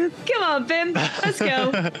 Come on, Bim. Let's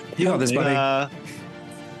go. You got this, buddy.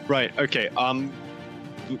 Right, okay. I'm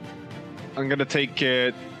going to take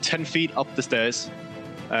 10 feet up the stairs,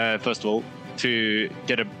 first of all, to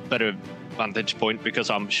get a better vantage point because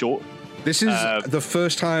I'm short. This is the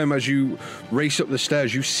first time as you race up the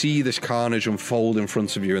stairs, you see this carnage unfold in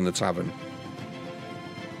front of you in the tavern.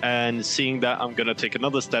 And seeing that, I'm going to take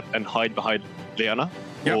another step and hide behind Liana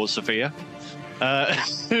or Sophia.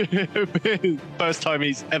 First time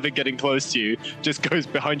he's ever getting close to you, just goes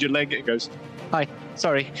behind your leg and goes, "Hi,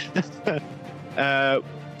 sorry."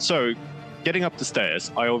 So getting up the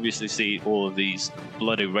stairs, I obviously see all of these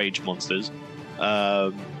bloody rage monsters.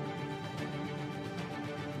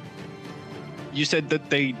 You said that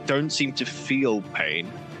they don't seem to feel pain,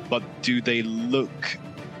 but do they look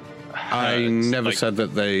hurt? I never said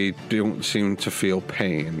that they don't seem to feel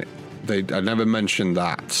pain. I never mentioned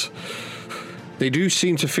that. They do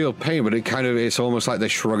seem to feel pain, but it's almost like they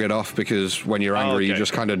shrug it off because when you're angry, you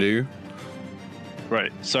just kind of do.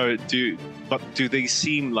 Right. So do they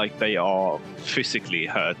seem like they are physically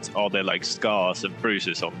hurt? Are there like scars and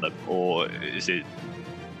bruises on them, or is it?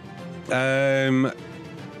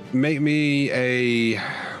 Make me a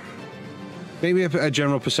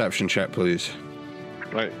general perception check, please.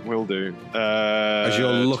 Right, will do. As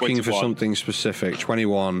you're looking 21. for something specific.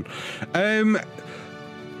 21.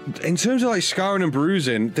 In terms of like scarring and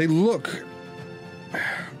bruising, they look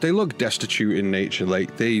destitute in nature.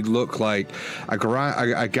 Like they look like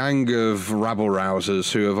a gang of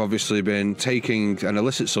rabble-rousers who have obviously been taking an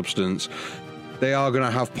illicit substance. They are going to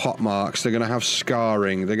have pot marks. They're going to have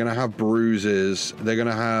scarring. They're going to have bruises. They're going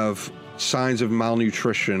to have signs of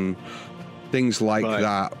malnutrition, things like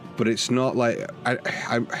that. But it's not like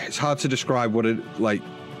it's hard to describe what it like.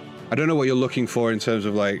 I don't know what you're looking for in terms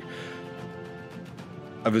of like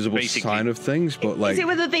a visible sign of things, but like, is it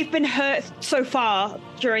whether they've been hurt so far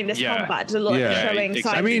during this combat? Does it look like they're showing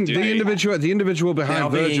signs? I mean, the individual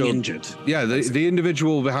behind Virgil, injured. Yeah, the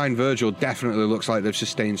individual behind Virgil definitely looks like they've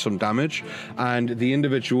sustained some damage, and the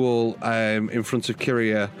individual in front of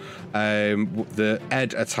Kyria, the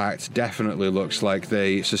Ed attacked, definitely looks like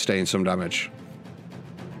they sustained some damage.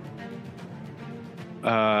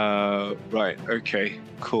 Right. Okay.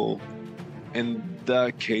 Cool. In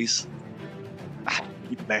that case,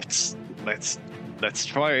 let's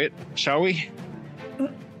try it, shall we?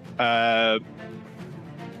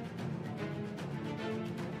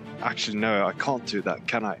 Actually, no, I can't do that,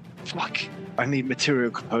 can I? Fuck! I need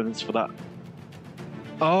material components for that.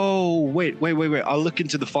 Oh, wait! I'll look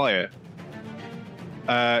into the fire.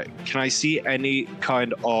 Can I see any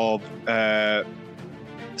kind of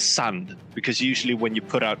sand? Because usually when you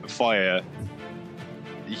put out a fire,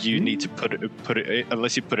 you need to put it,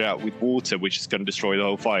 unless you put it out with water, which is going to destroy the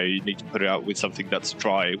whole fire, you need to put it out with something that's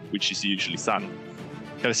dry, which is usually sand.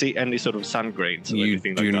 Can I see any sort of sand grains or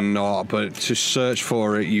anything like that? You do not, but to search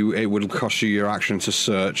for it, it would cost you your action to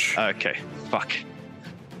search. Okay, fuck.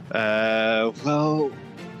 Well,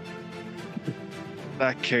 in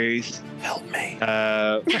that case, help me.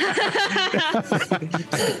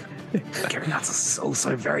 That's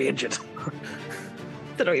also very injured.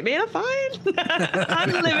 Don't know what you mean, I'm fine.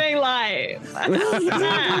 I'm living life.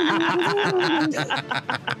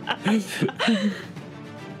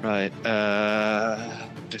 Right.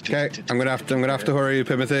 Okay, I'm gonna have to hurry you,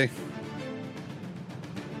 Timothy.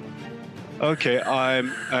 Okay,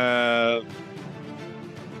 I'm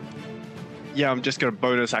just gonna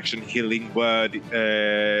bonus action healing word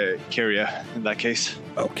Kyria in that case.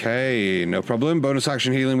 Okay, no problem. Bonus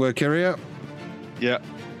action healing word Kyria. Yeah.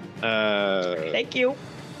 Thank you.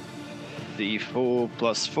 D4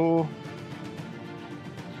 plus 4.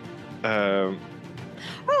 I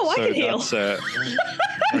can heal. That's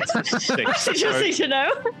 6. I just need to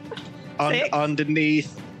know.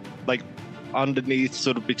 Underneath,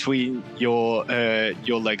 sort of between your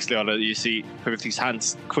legs, Liana, you see Timothy's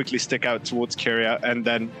hands quickly stick out towards Kyria, and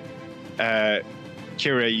then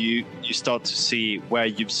Kyria, you start to see where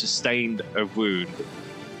you've sustained a wound.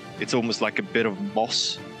 It's almost like a bit of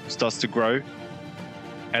moss starts to grow,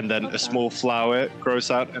 and then a small flower grows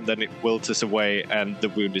out, and then it wilts away, and the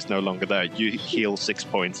wound is no longer there. You heal 6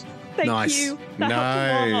 points. Thank you.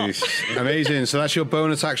 Nice. Amazing. So that's your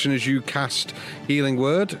bonus action as you cast Healing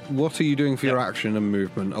Word. What are you doing for your action and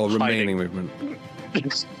movement, or remaining movement?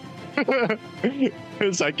 Because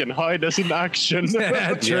I can hide as an action.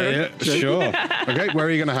 Yeah, sure. Okay, where are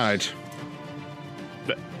you going to hide?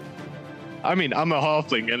 I mean, I'm a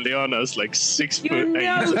halfling, and Liana's like 6'8". You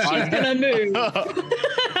know she's gonna move.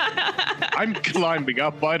 I'm climbing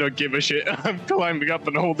up. I don't give a shit. I'm climbing up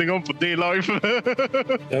and holding on for dear life.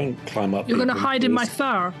 Don't climb up. You're gonna hide in my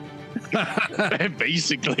fur.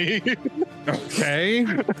 Basically. Okay.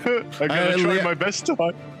 I'm gonna try my best to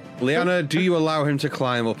hide. Liana, do you allow him to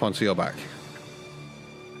climb up onto your back?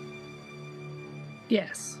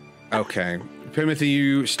 Yes. Okay. Timothy,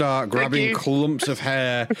 you start grabbing clumps of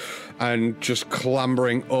hair and just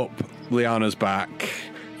clambering up Liana's back.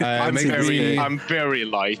 I'm very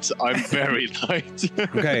light. I'm very light.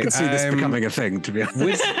 Okay, I can see this becoming a thing, to be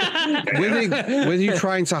honest. With you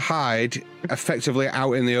trying to hide effectively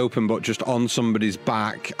out in the open, but just on somebody's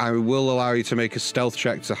back, I will allow you to make a stealth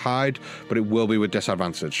check to hide, but it will be with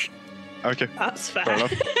disadvantage. Okay. That's fair.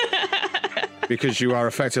 because you are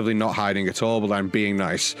effectively not hiding at all, but I'm being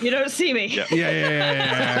nice. You don't see me.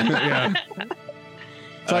 Yeah.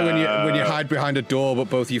 It's like when you hide behind a door, but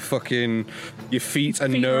both your feet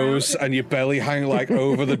and nose and your belly hang like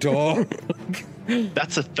over the door.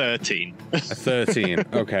 That's a 13. A 13.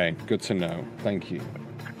 Okay, good to know. Thank you.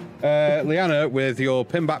 Liana, with your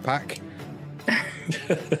pin backpack,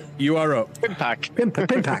 you are up. Pin pack. Pin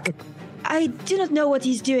pack. I do not know what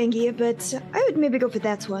he's doing here, but I would maybe go for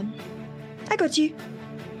that one. I got you.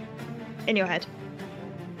 In your head.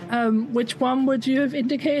 Which one would you have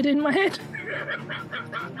indicated in my head?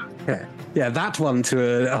 Yeah, that one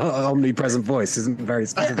to an omnipresent voice isn't very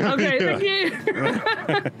specific. Okay, thank you.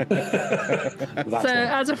 So,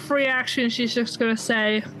 as a free action, she's just going to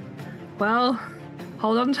say, well,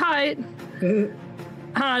 hold on tight.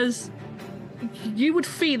 As you would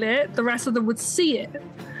feel it, the rest of them would see it.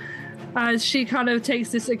 As she kind of takes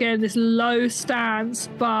this low stance,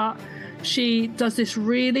 but she does this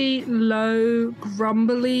really low,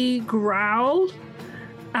 grumbly growl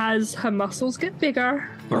as her muscles get bigger,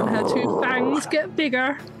 and her two fangs get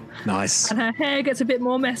bigger. Nice. And her hair gets a bit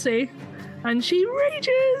more messy, and she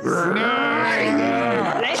rages.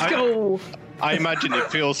 Let's go. I imagine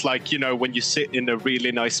it feels like, when you sit in a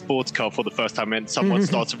really nice sports car for the first time and someone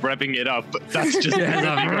starts revving it up. That's just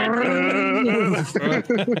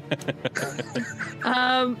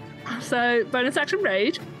So, bonus action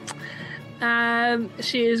rage.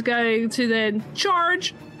 She is going to then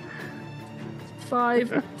charge.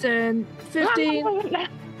 5, 10, 15,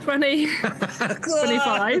 20,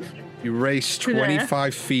 25. You race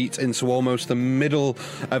 25 feet into almost the middle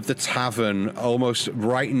of the tavern, almost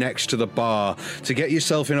right next to the bar, to get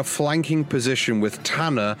yourself in a flanking position with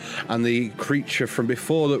Tanner and the creature from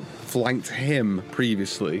before that flanked him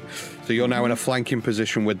previously. So you're now in a flanking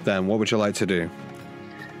position with them. What would you like to do?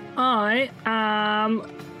 I am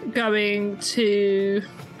going to...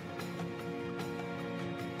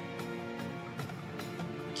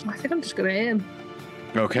 I think I'm just going to hit him.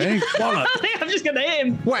 Okay. I think I'm just going to hit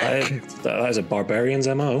him. Whack. That is a barbarian's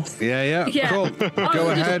MO. Yeah. Yeah. Cool. Go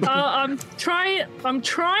ahead. I'm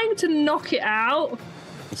trying to knock it out.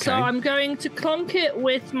 Okay. So I'm going to clonk it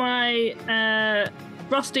with my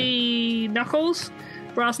brass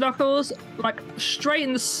knuckles, like straight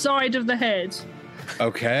in the side of the head.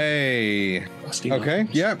 Okay. Okay.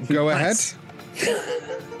 Yeah. Go ahead.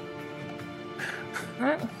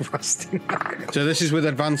 So this is with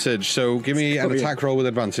advantage. So give me an attack roll with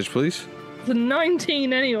advantage, please. It's a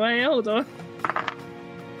 19 anyway. Hold on.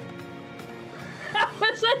 That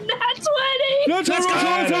was a nat 20. Let's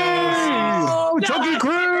go! Chunky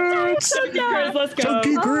crits! Let's go.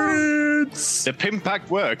 Chunky crits! The pin pack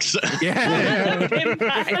works. Yeah. A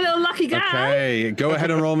little lucky guy. Okay. Go ahead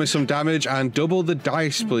and roll me some damage and double the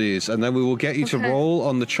dice, please, and then we will get you to roll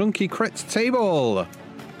on the chunky crit table.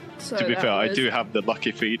 So to be fair, I do have the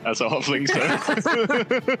lucky feat as a halfling, so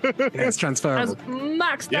it's transferable. As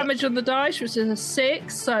max damage on the dice, which is a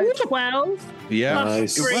 6, so 12. Yeah,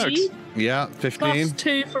 plus 3. Yeah, 15. Plus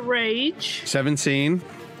 2 for rage. 17.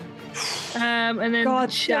 And then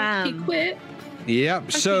chunky quit.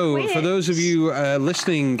 Yep. So, for those of you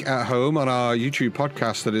listening at home on our YouTube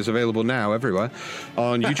podcast that is available now everywhere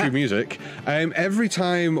on YouTube Music, every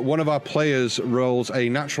time one of our players rolls a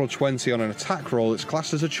natural 20 on an attack roll, it's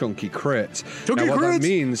classed as a chunky crit. Now, what that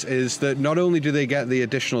means is that not only do they get the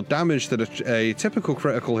additional damage that a typical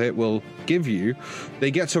critical hit will give you, they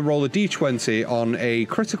get to roll a d20 on a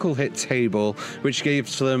critical hit table, which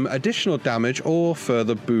gives them additional damage or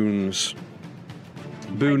further boons.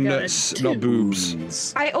 Boon nuts, not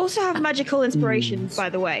boobs. I also have magical inspirations, by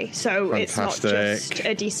the way, so it's not just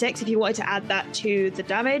a d6. If you wanted to add that to the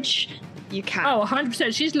damage, you can. Oh,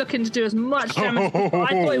 100%. She's looking to do as much damage.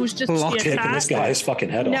 I thought it was just the attack. This guy's fucking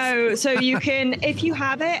head off. No, so you can, if you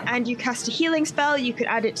have it and you cast a healing spell, you could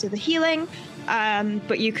add it to the healing,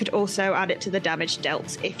 but you could also add it to the damage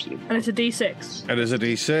dealt if you. And it's a d6. It is a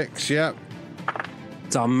d6, yeah.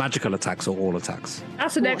 So magical attacks or all attacks?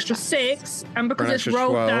 That's an extra 6, and because it's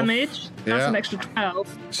rolled 12. damage, that's an extra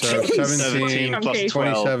 12. So 17 plus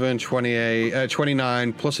 27, 28,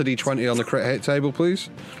 29 plus a d20 on the crit hit table, please.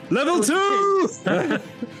 Level 2!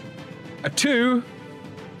 A 2.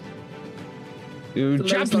 You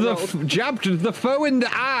jabbed the foe in the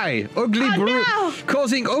eye,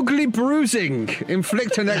 causing ugly bruising.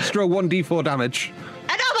 Inflict an extra 1d4 damage.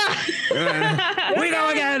 Another! We go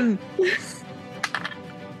again!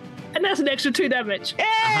 And that's an extra 2 damage.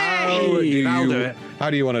 How do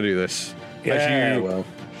you want to do this?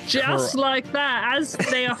 Just like that, as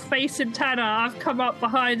they are facing Tanner, I've come up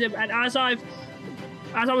behind him, and as I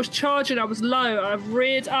was charging, I was low. I've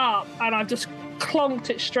reared up, and I've just clonked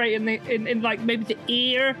it straight in like maybe the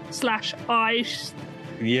ear / eye.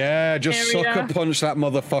 Yeah, just area. sucker punch that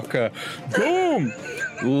motherfucker. Boom!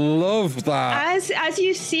 Love that. As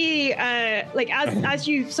you see, as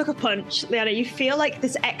you sucker punch, Liana, you feel like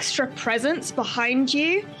this extra presence behind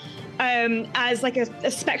you, as like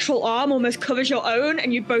a spectral arm almost covers your own,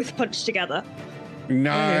 and you both punch together.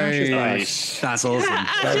 Nice. That's awesome.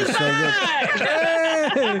 That is so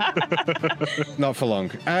good. Not for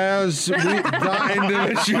long. As that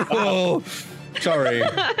individual. Sorry.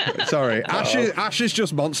 Ash is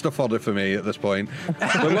just monster fodder for me at this point.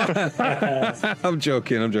 I'm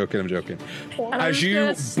joking. As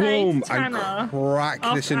you boom and crack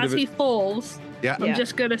this individual. As he falls, I'm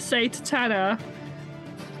just going to say to Tanner,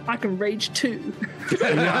 I can rage too.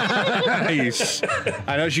 Nice.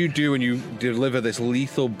 And as you do, and you deliver this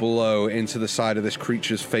lethal blow into the side of this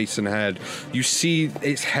creature's face and head, you see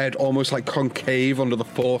its head almost like concave under the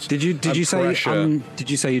force. Did you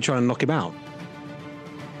say you try and knock him out?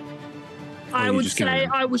 I would say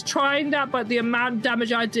I was trying that, but the amount of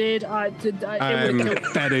damage I did,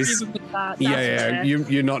 that is,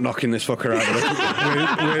 you're not knocking this fucker out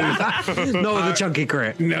with not with a chunky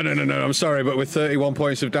crit. No. I'm sorry, but with 31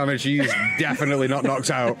 points of damage, he's definitely not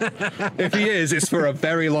knocked out. If he is, it's for a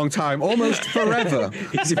very long time, almost forever.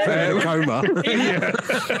 He's in a coma.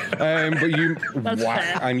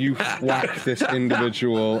 But you whack this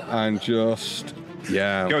individual and just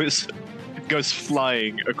goes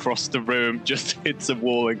flying across the room, just hits a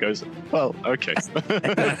wall and goes, well, okay.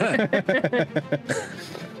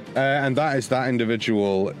 And that is that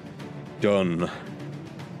individual done.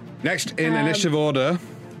 Next in initiative order,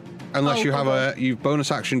 unless you have you've bonus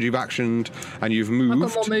actioned, you've actioned, and you've moved.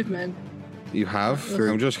 I've got more movement. You have.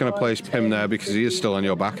 I'm just going to place Pim there because he is still on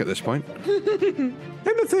your back at this point.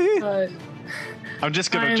 Timothy! I'm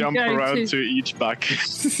just going to jump around to each back.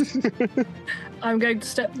 I'm going to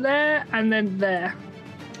step there and then there.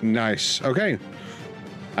 Nice. Okay.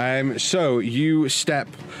 So you step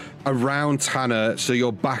around Tanner, so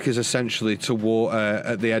your back is essentially toward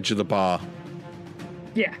at the edge of the bar.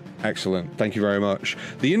 Yeah. Excellent. Thank you very much.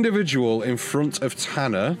 The individual in front of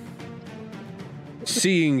Tanner,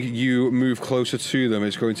 seeing you move closer to them,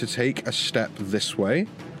 is going to take a step this way.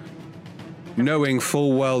 Knowing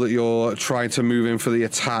full well that you're trying to move in for the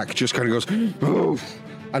attack, just kind of goes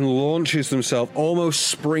and launches themselves, almost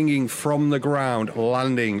springing from the ground,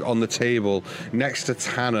 landing on the table next to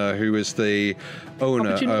Tanner, who is the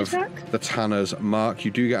owner of the Tanner's Mark.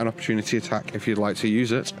 You do get an opportunity attack if you'd like to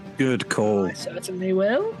use it. Good call. I certainly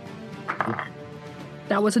will.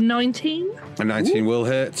 That was a 19. A 19 will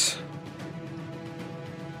hit.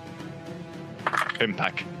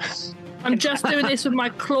 Impact. I'm just doing this with my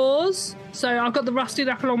claws. So I've got the rusty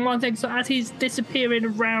knuckle on one thing, so as he's disappearing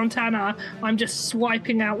around Tanner, I'm just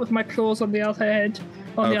swiping out with my claws on the other head,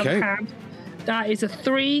 the other hand. That is a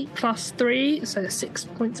 3 + 3, so 6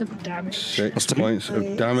 points of damage. 6 points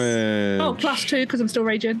of damage. Oh, +2 because I'm still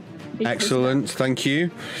raging. Excellent, thank you.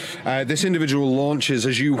 This individual launches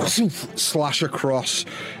as you slash across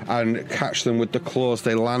and catch them with the claws.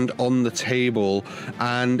 They land on the table,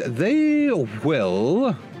 and they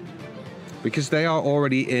will, because they are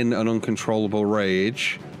already in an uncontrollable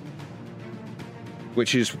rage,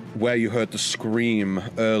 which is where you heard the scream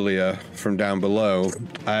earlier from down below,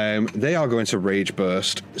 they are going to rage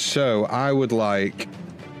burst. So I would like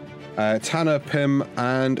Tanner, Pim,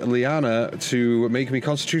 and Liana to make me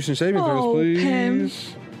Constitution saving throws, please. Pim.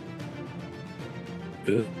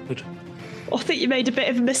 Good. I think you made a bit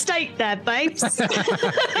of a mistake there, babes.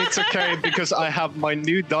 It's okay because I have my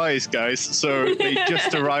new dice, guys. So they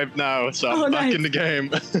just arrived now, so I'm back in the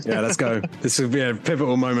game. Yeah, let's go. This will be a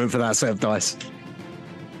pivotal moment for that set of dice.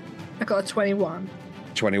 I got a 21.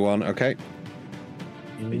 21, okay.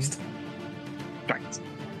 Beast.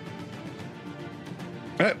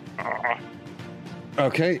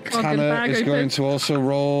 Okay, Tanner is going to also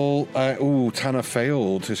roll. Tanner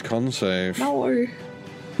failed his con save. No.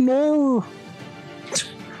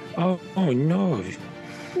 Oh no.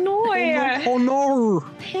 No. Oh no.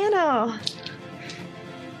 Hannah.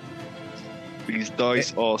 These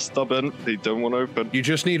dice are stubborn. They don't want to open. You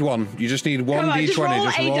just need one. You just need one Come on, D20. just roll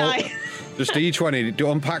Just a roll. die. Just D20.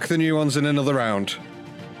 Do unpack the new ones in another round.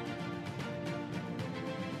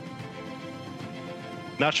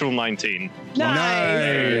 Natural 19.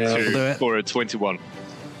 Nice. For a 21.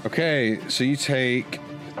 Okay, so you take.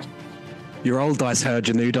 Your old dice heard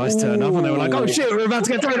your new dice turn up, and they were like, "Oh shit, we're about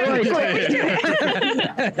to get thrown away."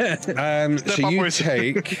 So you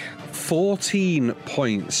take 14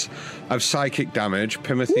 points of psychic damage.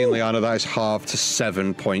 Timothy and Liana, that is halved to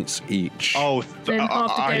 7 points each. Oh, Then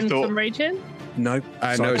half again from raging? No.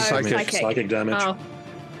 No, it's psychic. Psychic damage.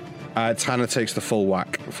 Oh, Tanner takes the full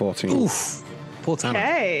whack, 14. Oof. Poor Tanner.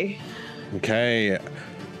 Okay. Okay.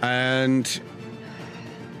 And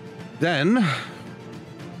then...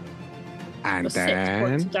 And was 6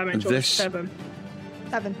 points of damage or this- 7.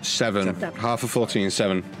 7. Half of 14,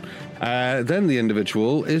 7. Then the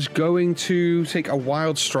individual is going to take a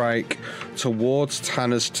wild strike towards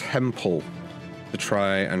Tanner's temple to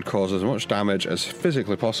try and cause as much damage as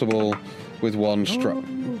physically possible with one strike.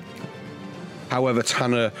 However,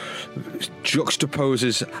 Tanner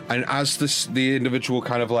juxtaposes, and as the individual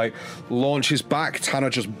kind of like launches back, Tanner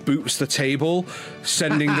just boots the table,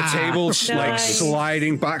 sending the table like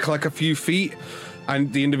sliding back like a few feet.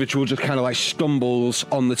 And the individual just kind of like stumbles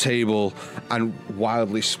on the table and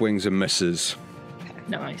wildly swings and misses.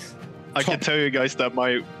 Nice. I can tell you guys that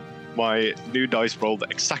my new dice rolled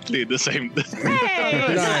exactly the same.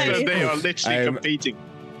 Hey, Nice. So they are literally competing.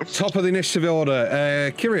 Top of the initiative order,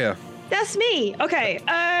 Kyria. That's me. Okay.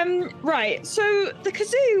 Right. So the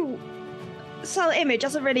kazoo cell image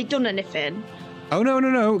hasn't really done anything. Oh,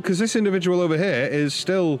 no, because this individual over here is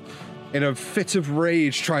still in a fit of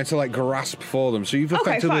rage trying to like grasp for them. So you've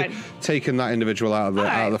effectively taken that individual out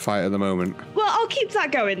of the fight at the moment. Well, I'll keep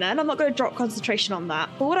that going then. I'm not going to drop concentration on that.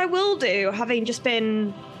 But what I will do, having just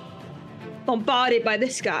been bombarded by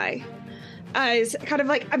this guy, is kind of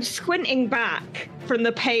like I'm squinting back from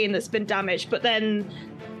the pain that's been damaged, but then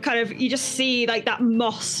kind of you just see like that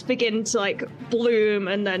moss begin to like bloom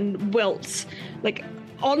and then wilt like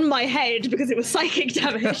on my head because it was psychic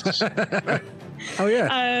damage. Oh yeah.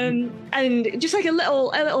 And just like a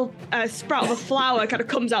little sprout of a flower kind of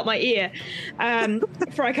comes out my ear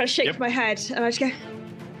before I kind of shake my head and I just go,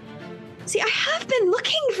 see, I have been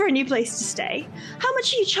looking for a new place to stay. How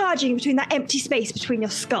much are you charging between that empty space between your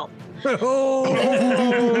skull?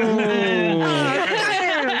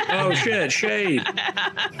 Oh shit, shade.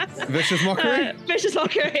 Vicious mockery? Vicious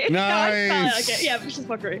mockery. Nice. Okay, yeah, vicious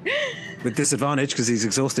mockery. With disadvantage because he's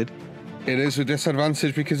exhausted. It is with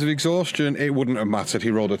disadvantage because of exhaustion. It wouldn't have mattered.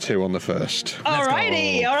 He rolled a 2 on the first.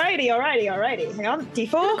 Alrighty. Hang on,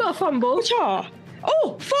 D4. I've got a fumble. Which are?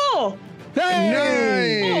 Oh, 4.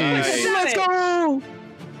 Nice. Let's go.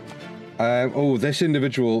 This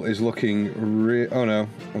individual is looking oh no,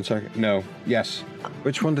 1 second. No, yes.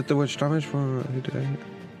 Which one did the witch damage for? Who did I hit?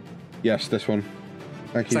 Yes, this one.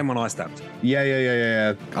 Thank you. Same one I stabbed.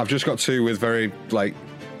 Yeah. I've just got 2 with very like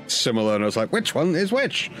similar, and I was like, which one is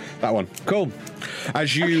which? That one. Cool.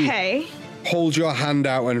 As you hold your hand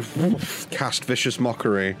out and cast vicious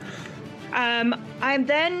mockery. I'm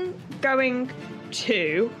then going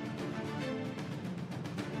to.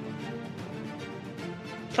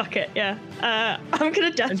 Fuck it, yeah. I'm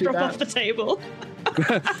gonna death drop off the table.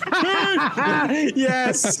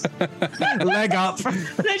 Yes. Leg up.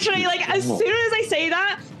 Literally, like as soon as I say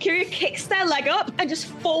that, Kyria kicks their leg up and just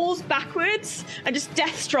falls backwards and just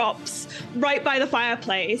death drops right by the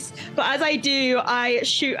fireplace. But as I do, I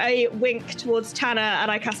shoot a wink towards Tanner and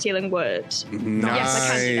I cast Healing Word. Nice.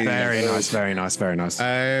 Yes, I can do that. Very nice.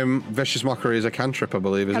 Vicious mockery is a cantrip, I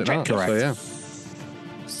believe, is Cantrip. it not? Correct. So, yeah.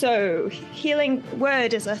 So, Healing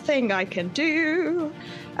Word is a thing I can do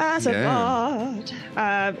as a bard.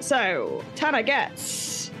 So, Tanner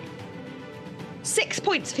gets 6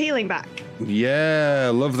 points of healing back. Yeah,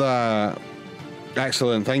 love that.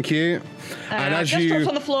 Excellent, thank you. And as Death you drops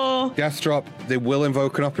on the floor. death drop, they will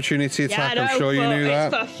invoke an opportunity attack. Yeah, I'm sure you knew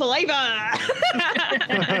that. It's for flavor.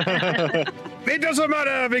 It doesn't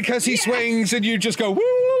matter because he swings and you just go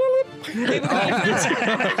woo.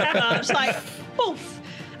 Just like poof.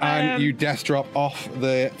 And you death drop off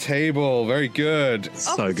the table. Very good.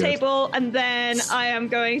 Off the table, and then I am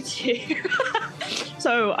going to.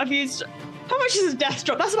 So I've used. How much is a death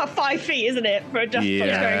drop? That's about 5 feet, isn't it? For a death drop.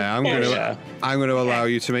 Yeah, I'm going to allow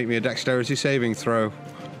you to make me a dexterity saving throw.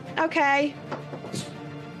 Okay.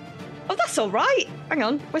 Oh, that's all right. Hang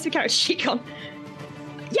on. Where's the character sheet gone?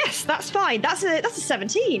 Yes, that's fine. That's a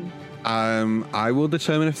 17. I will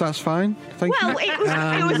determine if that's fine. Thank you. Well, it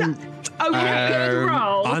was good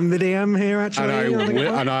roll. I'm the DM here, actually.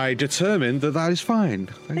 And I determined that is fine.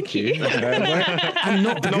 Thank you. And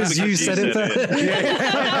not because you said it.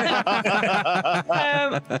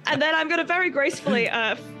 And then I'm going to very gracefully,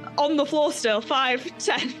 on the floor still, 5,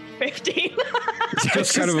 10, 15.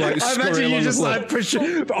 Just kind of like I imagine you just like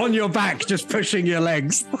pushing on your back, just pushing your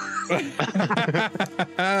legs.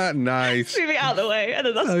 Nice. Moving out of the way, and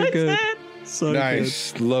then that's my turn. So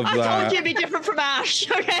nice. Love I that. told you it'd be different from Ash,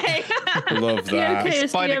 okay? Love that. Okay,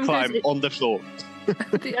 Spider DM climb goes, on the floor.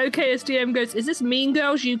 the OKS DM goes, is this Mean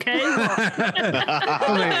Girls UK?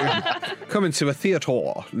 Coming to a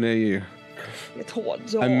theatre near you.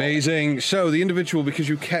 Amazing. So the individual, because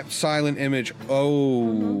you kept silent image. Oh,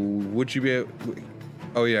 would you be able?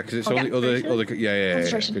 Oh yeah, because it's only other. Yeah.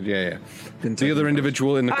 The other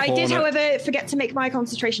individual in the corner. I did, however, forget to make my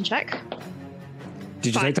concentration check.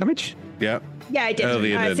 Did you take damage? Yeah. Yeah, I did.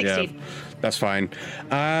 Earlier 16. Yeah. That's fine.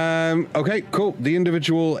 Okay, cool. The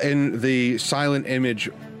individual in the silent image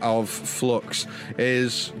of Flux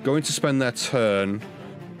is going to spend their turn.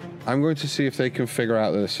 I'm going to see if they can figure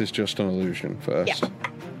out that this is just an illusion first. Yeah.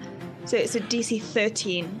 So it's a DC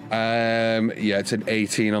 13. Yeah, it's an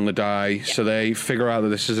 18 on the die. Yeah. So they figure out that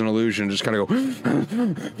this is an illusion, just kind of go,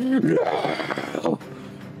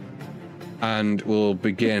 and we'll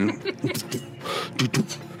begin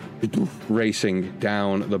racing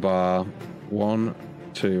down the bar. 1,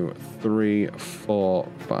 2, 3, 4,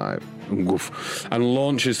 5, and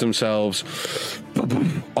launches themselves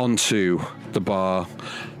onto the bar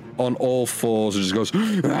on all fours and just goes.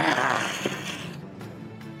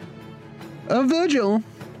 Virgil.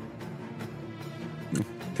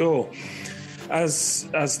 Cool. As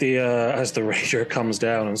the rager comes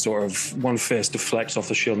down and sort of one fist deflects off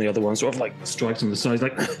the shield and the other one sort of like strikes him in the side,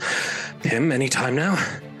 like, Pim, anytime now.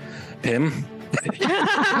 Pim.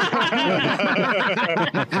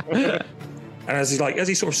 And as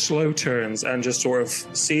he sort of slow turns and just sort of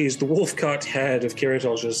sees the wolf cut head of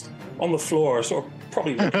Kiritos just on the floor, sort of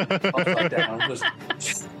probably upside down. Just...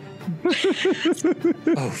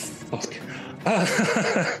 Oh fuck.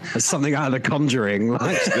 There's something out of The Conjuring.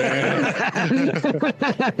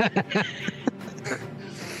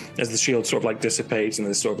 As the shield sort of like dissipates and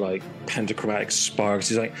there's sort of like pentachromatic sparks,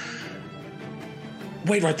 he's like,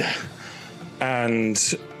 wait right there. And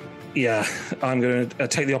yeah, I'm going to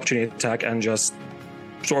take the opportunity attack and just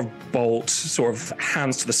sort of bolt, sort of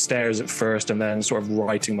hands to the stairs at first and then sort of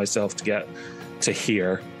righting myself to get to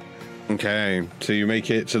here. Okay, so you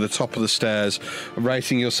make it to the top of the stairs,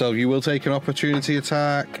 righting yourself. You will take an opportunity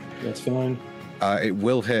attack. That's fine. It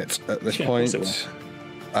will hit at this point.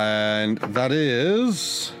 And that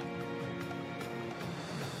is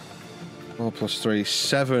 4 + 3,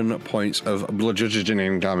 7 points of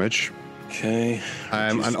bludgeoning damage. Okay.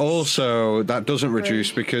 And also, that doesn't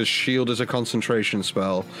reduce because shield is a concentration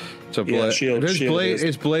spell. So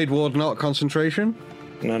is Blade Ward not concentration?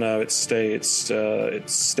 No, it stays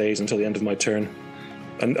until the end of my turn.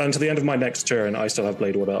 And until the end of my next turn, I still have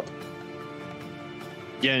Blade Ward up.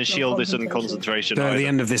 Yeah, and shield isn't concentration. The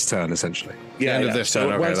end of this turn, essentially. Yeah, end of this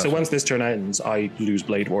turn. Once this turn ends, I lose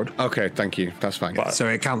Blade Ward. Okay, thank you. That's fine. So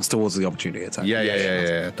it counts towards the opportunity attack.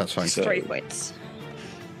 Yeah. That's fine. So, 3 points.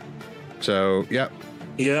 So, yep.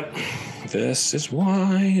 Yep. This is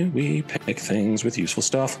why we pick things with useful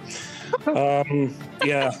stuff.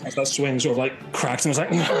 Yeah, as that swing sort of like cracked and I was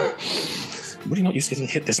like, really not used to getting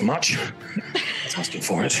hit this much. Let's asking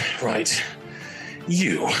for it. Right.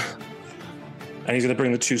 You. And he's going to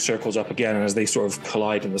bring the 2 circles up again, and as they sort of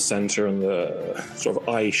collide in the center and the sort of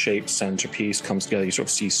eye-shaped centerpiece comes together, you sort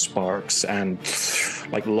of see sparks and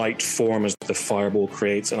like light form as the fireball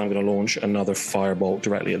creates, and I'm going to launch another firebolt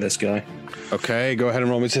directly at this guy. Okay, go ahead and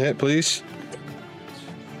roll me to hit, please.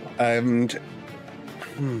 And...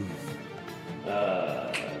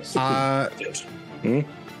 I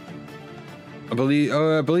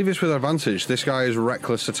believe it's with advantage. This guy is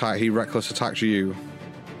reckless attack. He reckless attacks you.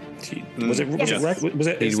 Was it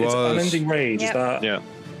unending rage? Yep. Is that? Yeah.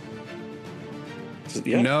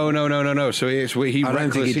 Yeah. No. So he I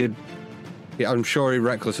don't think he did. Yeah, I'm sure he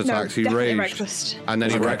reckless attacks. He raged, reckless. and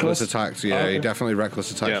then he reckless reckless? attacks. Yeah, Okay. He definitely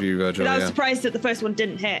reckless attacks you, Virgil. But I was surprised that the first one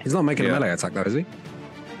didn't hit. He's not making a melee attack, though, is he?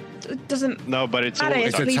 It doesn't No, but it's matter.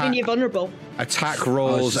 always It's leaving you vulnerable. Attack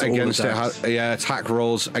rolls it's all against it. attacks. Attack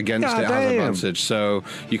rolls against God it has damn. advantage. So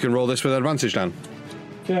you can roll this with advantage, Dan.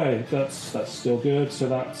 Okay, that's still good. So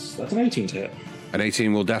that's an 18 to hit. An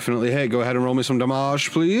 18 will definitely hit. Go ahead and roll me some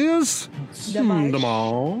damage, please. Damage.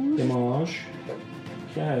 Damage.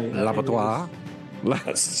 Okay. Laboratoire.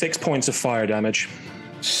 That's 6 points of fire damage.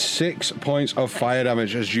 6 points of fire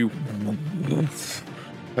damage as you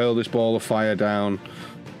hurl this ball of fire down.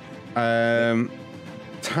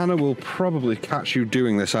 Tanner will probably catch you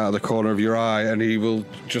doing this out of the corner of your eye, and he will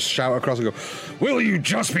just shout across and go, "Will you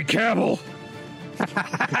just be careful?"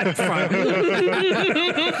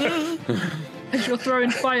 As you're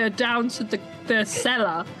throwing fire down to the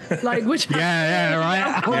cellar, like which. Yeah,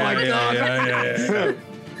 right. Oh my god. Yeah.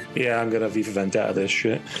 Yeah, I'm gonna V for Vendetta this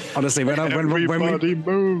shit. Honestly, when we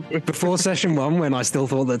move. before session 1, when I still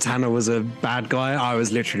thought that Tanner was a bad guy, I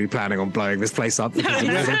was literally planning on blowing this place up because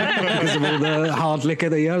of all the hard liquor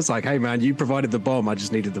that he has. Like, hey man, you provided the bomb, I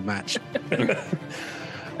just needed the match.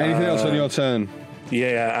 Anything else on your turn?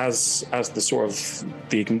 Yeah, as the sort of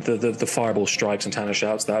the fireball strikes and Tanner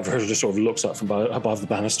shouts that, Virgil just sort of looks up from above the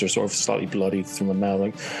banister, sort of slightly bloody from the mouth.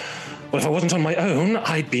 Like, well, if I wasn't on my own,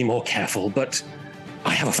 I'd be more careful, but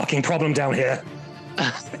I have a fucking problem down here.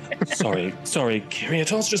 sorry,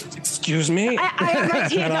 Kyriatos, just excuse me. I am right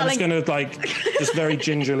here, and I'm darling. just gonna just very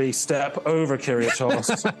gingerly step over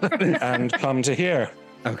Kyriatos and come to here.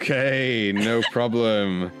 Okay, no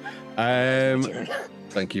problem.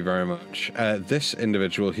 Thank you very much. This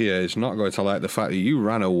individual here is not going to like the fact that you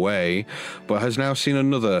ran away, but has now seen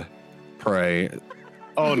another prey.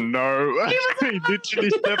 Oh no! He literally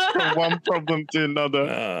stepped from one problem to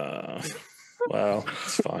another. Well,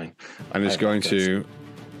 it's fine. And is going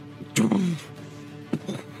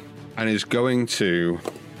to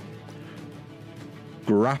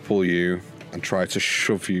grapple you and try to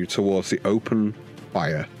shove you towards the open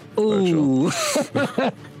fire. Ooh.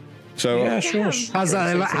 So Yeah, sure. How's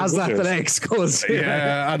that for next course?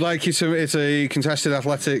 yeah, I'd like you to. It's a contested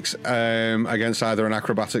athletics against either an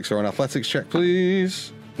acrobatics or an athletics check,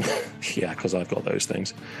 please. Yeah, because I've got those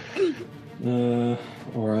things. All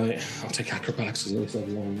right, I'll take acrobatics as at least I've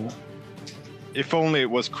learned that. If only it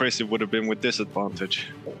was Chris, it would have been with disadvantage.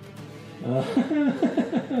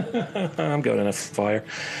 I'm going in a fire.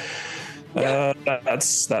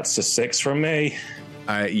 That's a 6 from me.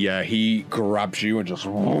 Yeah, he grabs you and just,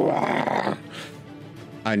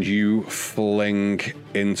 and you fling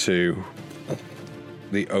into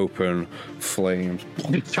the open flames.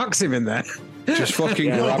 Chucks him in there. Just fucking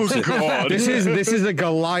grabs it. God. This is a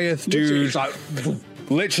Goliath dude.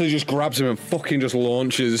 Literally just grabs him and fucking just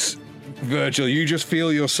launches. Virgil, you just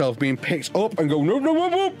feel yourself being picked up and go no.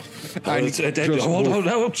 And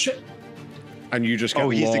and you just get Oh,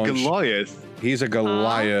 he's a launched. Goliath. He's a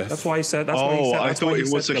Goliath. That's why he said. That's Oh, why he said, I that's thought why he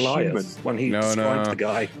it was said a Goliath human. when he No. described the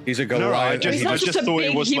guy. He's a No, I Goliath. just thought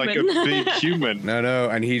it was like a big human. No,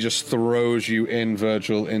 and he just throws you in,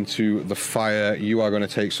 Virgil, into the fire. You are going to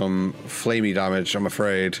take some flamey damage, I'm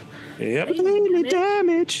afraid. Yep.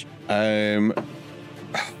 Damage.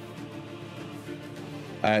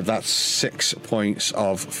 That's 6 points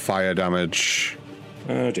of fire damage.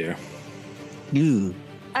 Oh dear.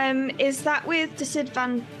 Is that with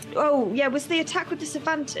disadvantage? Oh, yeah, was the attack with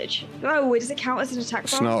disadvantage? Oh, does it count as an attack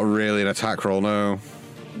It's roll? not really an attack roll, no.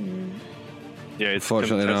 Yeah, it's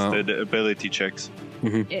Fortunately not. contested ability checks.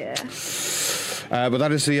 Yeah. But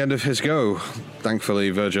that is the end of his go, thankfully,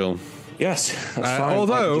 Virgil. Yes. That's fine.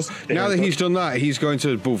 Although, I just- now that he's done that, he's going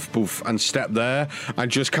to boof and step there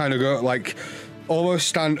and just kind of go, like, almost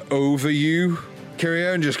stand over you,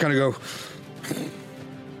 Kyria, and just kind of go.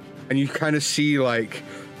 And you kind of see, like,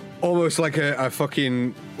 almost like a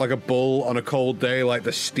fucking, like a bull on a cold day, like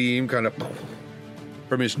the steam kind of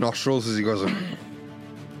from his nostrils as he goes,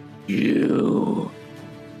 you.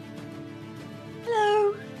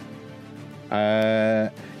 Hello.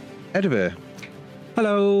 Edivir,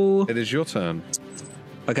 Hello. it is your turn.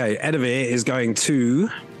 Okay, Edivir is going to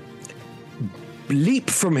leap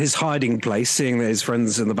from his hiding place, seeing that his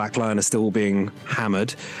friends in the back line are still being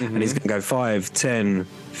hammered, and he's going to go 5, 10,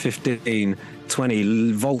 15,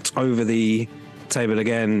 20, vault over the table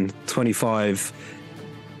again, 25.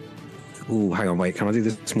 Oh, hang on, wait, can I do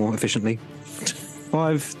this more efficiently?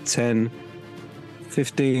 5, 10,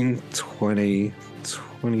 15, 20,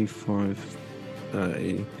 25,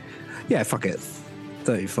 30. Yeah, fuck it.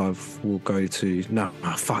 35 will go to... No,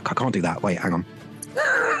 fuck, I can't do that. Wait, hang on.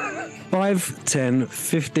 5, 10,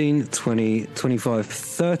 15, 20, 25,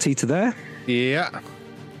 30 to there. Yeah. And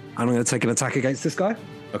I'm going to take an attack against this guy.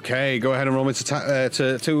 Okay, go ahead and roll me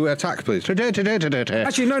to attack, please.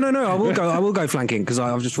 Actually, no. I will go flanking because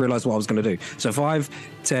I've just realised what I was going to do. So 5,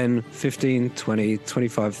 10, 15, 20,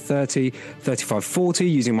 25, 30, 35, 40,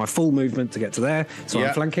 using my full movement to get to there. So Yeah.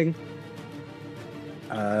 I'm flanking.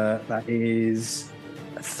 That is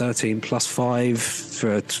 13 plus 5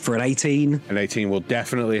 for an 18. An 18 will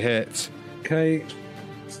definitely hit. Okay.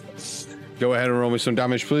 Go ahead and roll me some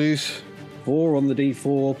damage, please. 4 on the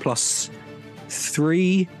D4 plus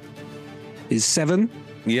 3 is 7.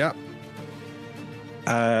 Yep.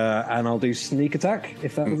 And I'll do sneak attack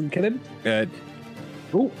if that doesn't kill him.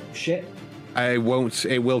 Oh, shit. It won't.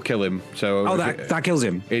 It will kill him. So Oh, that kills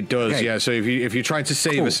him. it does. Okay. Yeah. So if you're trying to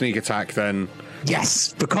save Cool. a sneak attack, then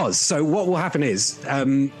Yes, because so what will happen is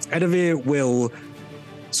Edivir will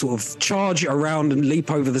sort of charge around and leap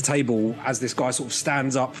over the table as this guy sort of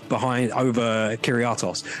stands up over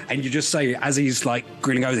Kyriatos, and you just say as he's like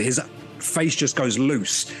grilling over, his face just goes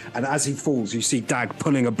loose, and as he falls, you see Dag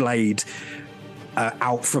pulling a blade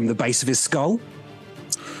out from the base of his skull.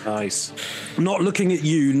 Nice. Not looking at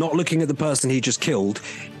you, not looking at the person he just killed.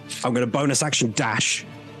 I'm going to bonus action dash.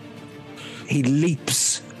 he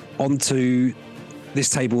leaps onto this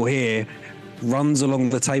table here, runs along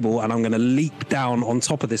the table, and I'm going to leap down on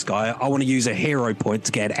top of this guy. I want to use a hero point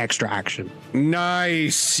to get extra action.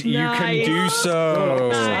 Nice. You can do so.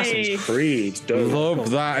 Assassin's Creed.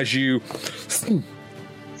 Love that as you.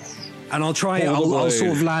 And I'll try. I'll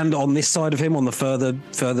sort of land on this side of him, on the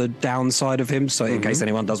further down side of him, so in case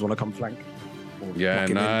anyone does want to come flank. Yeah,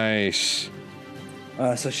 nice.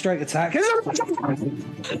 So straight attack.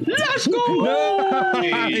 Let's go!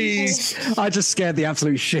 Nice. I just scared the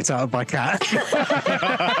absolute shit out of my cat.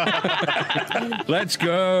 Let's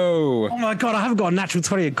go. Oh my god, I haven't got a natural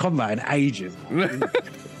 20 in combat in ages.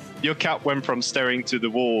 Your cat went from staring to the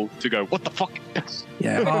wall to go, what the fuck?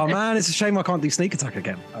 Yeah. Oh man, it's a shame I can't do sneak attack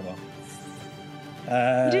again. Oh well.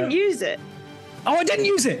 You didn't use it. Oh, I didn't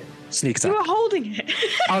use it. Sneak attack. You were holding it.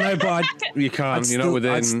 Oh no, but You can't. You're not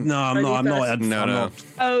within. No, I'm not. I'm not. No.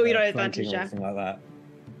 Oh, you don't flanking advantage, or yeah. anything like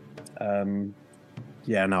that.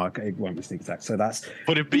 Yeah, no, it won't be sneak attack. So that's.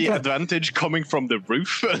 Would it be advantage coming from the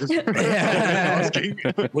roof?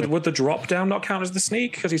 Would the drop down not count as the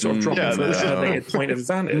sneak? Because he's sort of dropping for a point of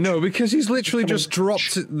advantage. No, because he's literally just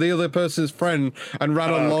dropped the other person's friend and ran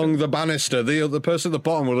along the banister. The other person at the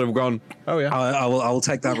bottom would have gone, oh yeah. I will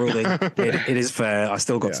take that ruling. It is fair. I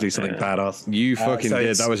still got to do something badass. You fucking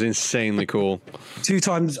did. That was insanely cool. 2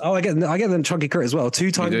 times. Oh, I get them chunky crit as well. 2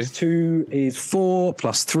 times 2 is 4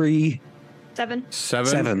 plus 3.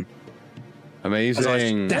 7.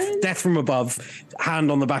 Amazing. Death from above,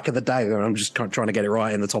 hand on the back of the dagger, and I'm just trying to get it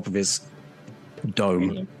right in the top of his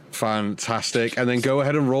dome. Fantastic. And then go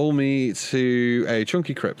ahead and roll me to a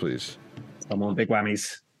chunky crit, please. Come on, big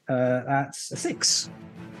whammies. That's a 6.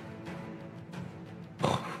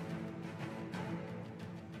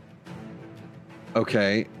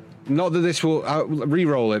 Okay. Not that this will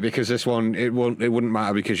re-roll it, because this one it wouldn't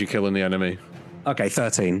matter because you're killing the enemy. Okay,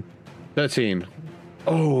 13. 13.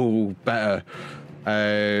 Oh, better.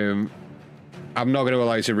 I'm not going to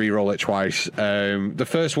allow you to re-roll it twice. The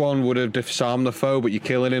first one would have disarmed the foe, but you're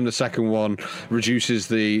killing him. The second one reduces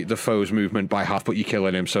the foe's movement by half, but you're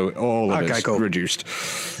killing him. So all of it's reduced.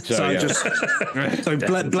 So yeah. Just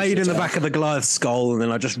blade in the back of the Goliath's skull, and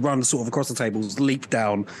then I just run sort of across the tables, leap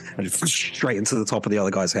down, and straight into the top of the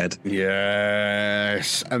other guy's head.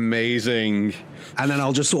 Yes, amazing. And then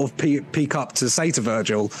I'll just sort of peek up to say to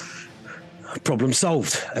Virgil, problem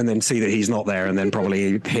solved, and then see that he's not there, and then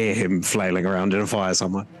probably hear him flailing around in a fire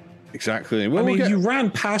somewhere. Exactly. Well, I mean, you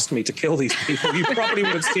ran past me to kill these people. You probably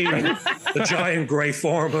would have seen the giant grey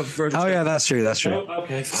form of Virgil. Oh yeah, that's true. That's true. Oh,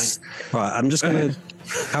 okay, fine. Right, I'm just going to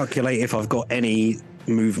calculate if I've got any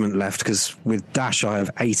movement left, because with dash I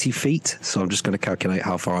have 80 feet, so I'm just going to calculate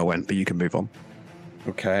how far I went, but you can move on.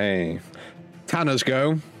 Okay. Tanner's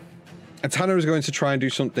go. And Tanner is going to try and do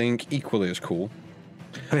something equally as cool.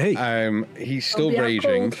 Hey. He's still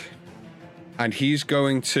raging, and he's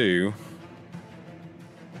going to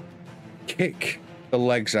kick the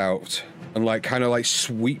legs out and kind of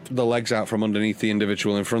sweep the legs out from underneath the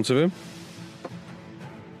individual in front of him.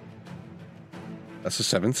 That's a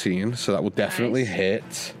 17, so that will definitely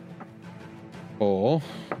hit.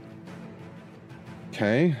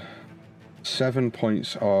 Okay. 7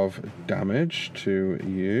 points of damage to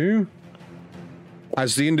you.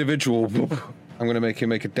 As the individual, I'm going to make him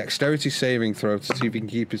make a dexterity saving throw to see if he can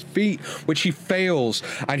keep his feet, which he fails,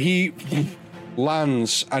 and he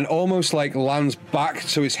lands and almost lands back,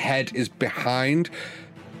 so his head is behind,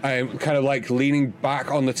 kind of leaning back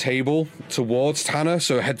on the table towards Tanner,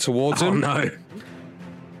 so head towards him. Oh no.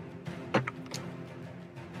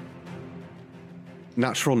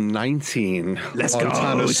 Natural 19. Let's on go,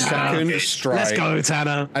 Tanner's Tanner. second strike. Let's go,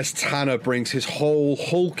 Tanner. As Tanner brings his whole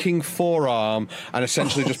hulking forearm and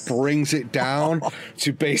essentially just brings it down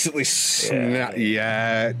to basically snap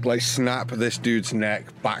this dude's neck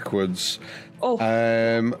backwards. Oh.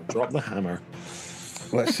 Drop the hammer.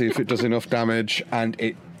 Let's see if it does enough damage, and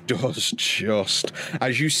it does just.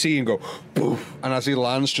 As you see him go, poof, and as he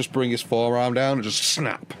lands, just bring his forearm down and just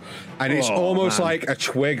snap. And it's almost like a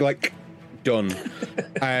twig, done.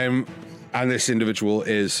 And this individual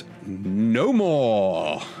is no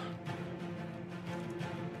more.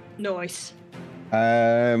 Nice.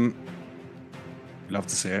 Love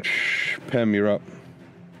to see it. Pim, you're up.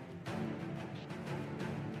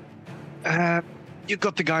 You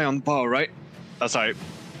got the guy on the bar, right? As I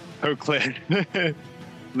poke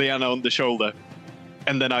Leanna on the shoulder,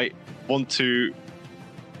 and then I want to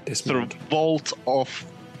sort of vault off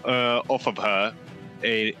of her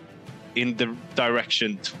in the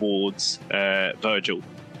direction towards Virgil.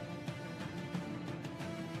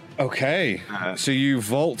 Okay, so you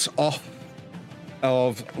vault off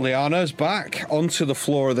of Liana's back onto the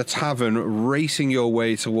floor of the tavern, racing your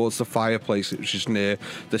way towards the fireplace, which is near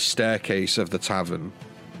the staircase of the tavern.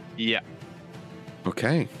 Yeah.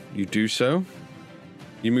 Okay, you do so.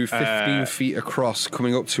 You move 15 feet across,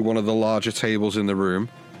 coming up to one of the larger tables in the room.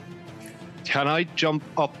 Can I jump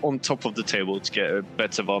up on top of the table to get a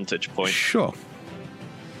better vantage point? Sure.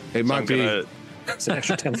 It might be... It's an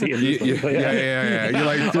extra 10 feet. Yeah. You're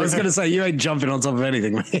like, I was going to say, you ain't jumping on top of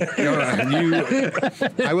anything, mate.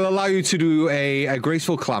 I will allow you to do a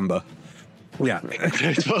graceful clamber. Yeah.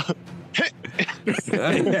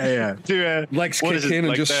 Yeah. Do a, legs kick in and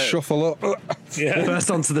like just shuffle up. Yeah.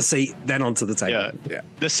 First onto the seat, then onto the table. Yeah.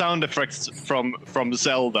 The sound effects from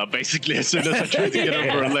Zelda, basically, as soon as I try to get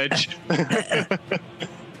over a ledge.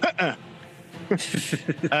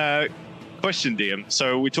 Question, DM.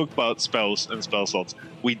 So we talked about spells and spell slots.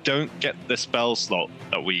 We don't get the spell slot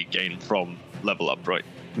that we gain from level up, right?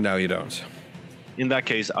 No, you don't. In that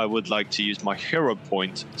case, I would like to use my hero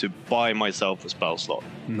point to buy myself a spell slot.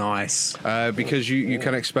 Nice. Because you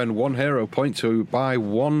can expend 1 hero point to buy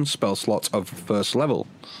 1 spell slot of first level.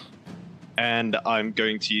 And I'm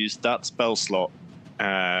going to use that spell slot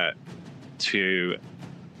to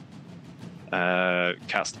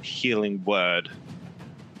cast Healing Word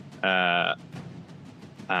at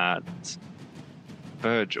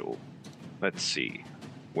Virgil. Let's see.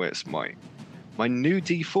 Where's my new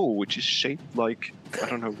D4, which is shaped like, I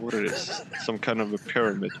don't know what it is, some kind of a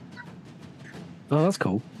pyramid. Oh, that's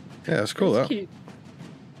cool. Yeah, that's cool. That. Cute.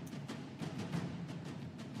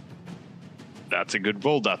 That's a good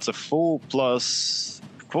roll. That's a 4 plus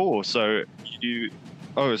 4. So you...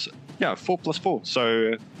 Oh, 4 plus 4.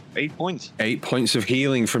 So 8 points. 8 points of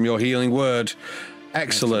healing from your healing word.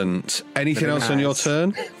 Excellent. Anything else on your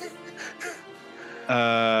turn?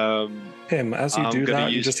 Him, as you do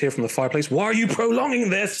that, you just hear from the fireplace, "Why are you prolonging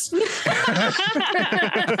this?" And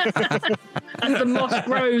the moss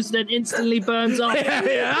grows, then instantly burns up.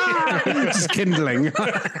 Just kindling.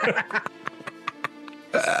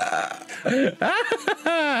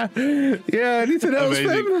 Yeah, anything else,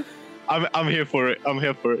 Pim? I'm here for it. I'm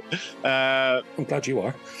glad you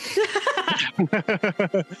are.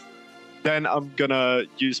 Then I'm gonna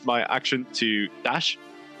use my action to dash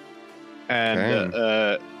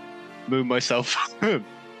and move myself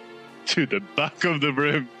to the back of the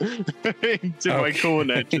room into my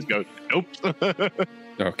corner. Just go, nope.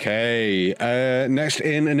 Okay. Next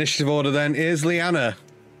in initiative order then is Liana.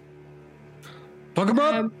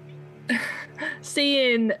 Pokemon.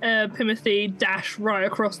 Seeing Timothy dash right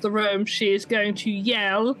across the room, she is going to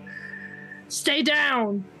yell, "Stay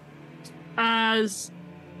down!" As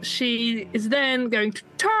she is then going to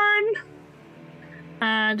turn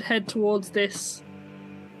and head towards this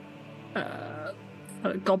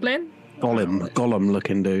goblin. Gollum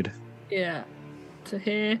looking dude. Yeah. To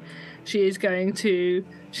here. She's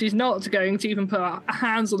not going to even put her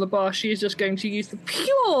hands on the bar. She is just going to use the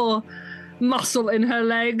pure muscle in her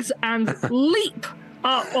legs and leap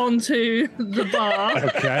up onto the bar.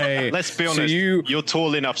 Okay. Let's be honest. So you're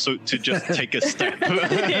tall enough to just take a step.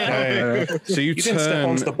 So you didn't step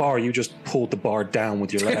onto the bar. You just pulled the bar down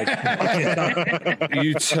with your leg.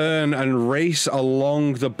 You turn and race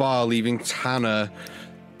along the bar, leaving Tanner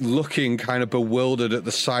looking kind of bewildered at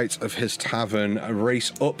the sight of his tavern, and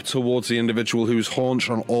race up towards the individual who's haunched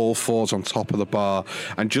on all fours on top of the bar,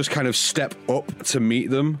 and just kind of step up to meet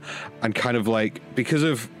them, and kind of like, because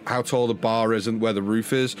of how tall the bar is and where the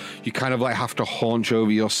roof is, you kind of like have to haunch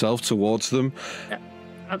over yourself towards them. Yeah,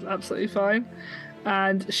 absolutely fine.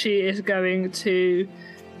 And she is going to...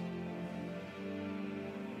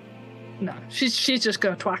 No, she's just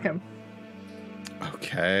going to twack him.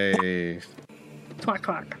 Okay. Twack,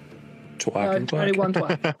 clack. Twack and twack. Only one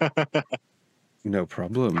twack. No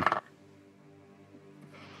problem.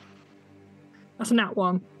 That's a nat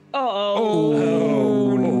 1.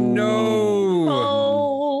 Oh no!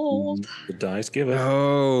 Oh. The dice give it.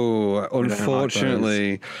 Oh,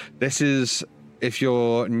 unfortunately, this is... If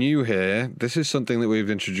you're new here, this is something that we've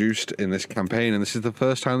introduced in this campaign, and this is the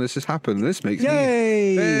first time this has happened. This makes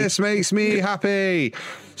me happy.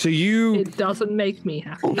 So It doesn't make me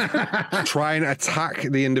happy. try and attack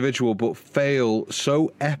the individual, but fail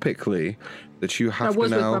so epically that you have to with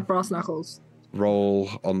my now brass knuckles. roll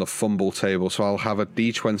on the fumble table. So I'll have a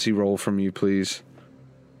D20 roll from you, please.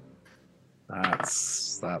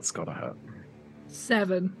 That's gotta hurt.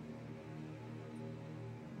 7.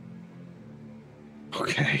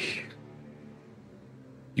 Okay.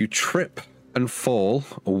 You trip and fall,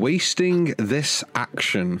 wasting this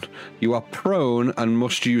action. You are prone and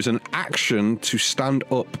must use an action to stand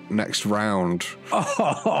up next round.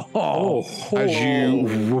 As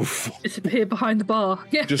you disappear behind the bar.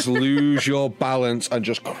 Yeah. just lose your balance and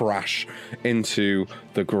just crash into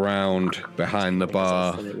the ground behind the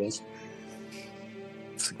bar. It's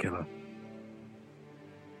a killer.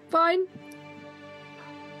 Fine.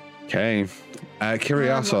 Okay.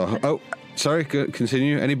 Kiriato. Oh, sorry,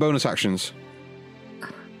 continue. Any bonus actions?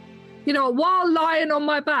 You know, while lying on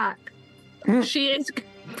my back, she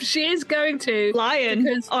is going to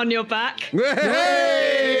Lion on your back.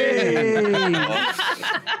 Hey!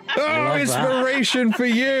 Oh, inspiration for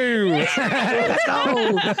you!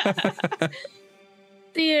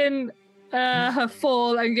 Seeing her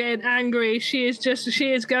fall and getting angry, she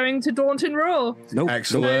is going to Daunt and Roar. Nope.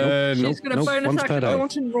 Excellent. She's going to bonus once per action day.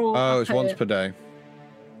 Daunt and Roar. Oh, it's once per day.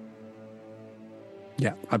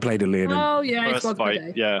 Yeah, I played a Leonin. Oh yeah, it's First once per fight,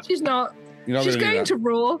 day. yeah. She's not. You're not She's gonna do going that. to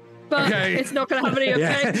roar, but Okay. it's not going to have any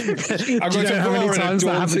effect. I'm Do you going to know how many roar in a times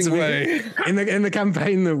that happened to daunting me? way. In the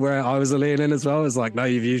campaign where I was a Leonin as well, it's like, no,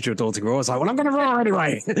 you've used your daunting roar. It's like, well, I'm going to roar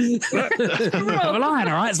anyway. I'm a lion,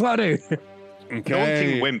 all right? That's what I do. Okay.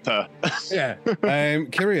 Daunting whimper. Yeah.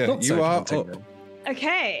 Kyria, Not so you are daunting, up. though.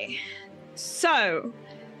 Okay, so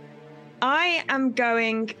I am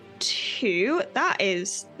going to. That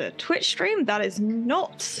is the Twitch stream. That is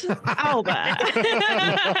not Albert.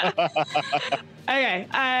 Okay.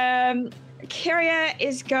 Kyria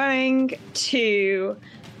is going to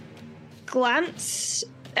glance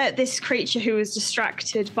at this creature who was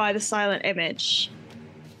distracted by the silent image,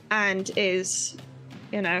 and is,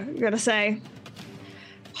 gonna say,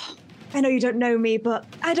 I know you don't know me, but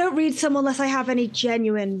I don't read someone unless I have any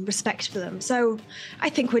genuine respect for them. So I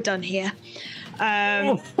think we're done here.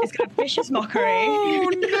 It's got a vicious mockery. Oh,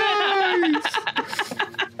 nice!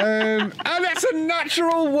 And that's a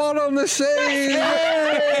natural one on the save!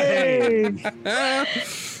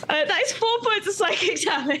 That is 4 points of psychic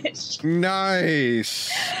damage.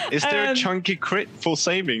 Nice! Is there a chunky crit for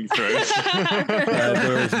saving throws?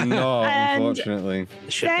 There is not, And- unfortunately.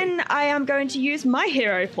 Then I am going to use my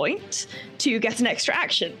hero point to get an extra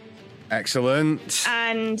action. Excellent.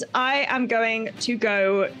 And I am going to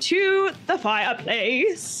go to the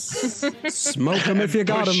fireplace. Smoke them if you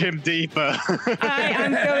got Push them. him deeper. I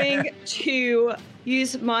am going to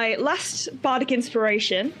use my last bardic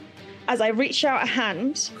inspiration as I reach out a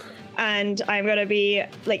hand, and I'm going to be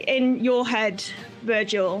like in your head,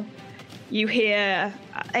 Virgil. You hear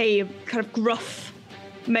a kind of gruff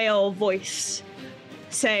male voice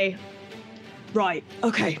say, "Right,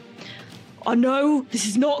 okay. I know this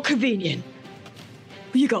is not convenient,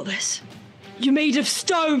 but you got this. You're made of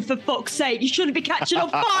stone, for fuck's sake. You shouldn't be catching on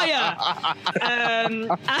fire."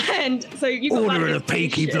 And so you got Order bardic of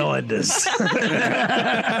Peaky inspiration. Blinders.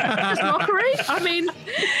 That's mockery. I mean,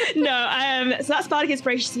 No, so that's bardic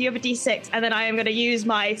inspiration. So you have a D6, and then I am going to use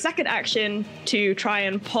my second action to try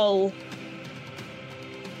and pull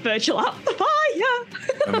Virgil out the fire.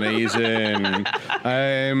 Amazing.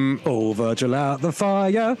 Oh, Virgil out the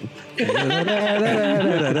fire.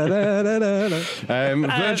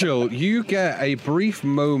 Virgil, you get a brief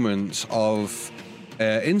moment of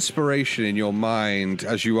inspiration in your mind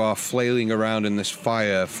as you are flailing around in this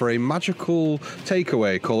fire for a magical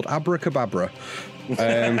takeaway called Abracababra.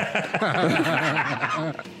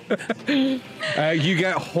 You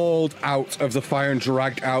get hauled out of the fire and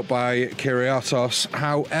dragged out by Kyriatos.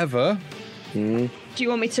 However, Do you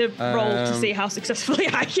want me to roll to see how successfully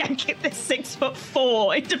I can get this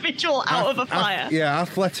 6'4" individual out of a fire? yeah,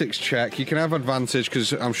 athletics check. You can have advantage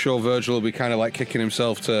because I'm sure Virgil will be kind of like kicking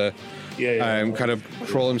himself to kind of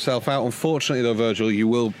crawl himself out. Unfortunately, though, Virgil,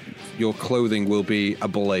 your clothing will be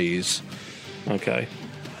ablaze. Okay.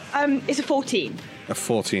 It's a 14. A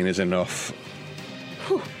 14 is enough.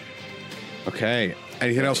 Okay.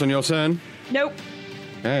 Anything else on your turn? Nope.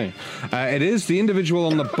 Okay. It is the individual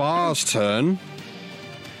on the bar's turn.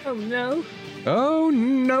 oh no. Oh,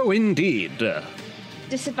 no, indeed.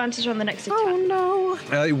 Disadvantage on the next attack. Oh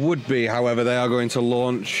no. It would be, however, they are going to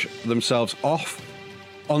launch themselves off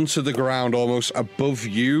onto the ground almost above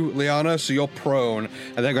you, Liana, so you're prone,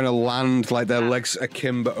 and they're going to land like their legs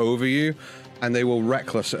akimbo over you, and they will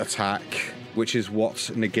reckless attack, which is what's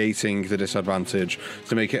negating the disadvantage,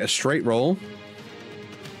 to make it a straight roll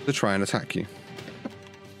to try and attack you.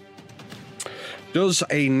 Does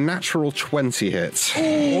a natural 20 hit?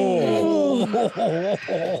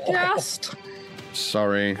 Just.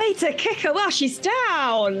 Sorry. Way to kick her while she's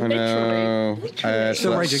down. I know.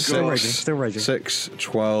 Still raging, that's still raging, still raging. 6,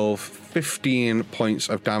 12, 15 points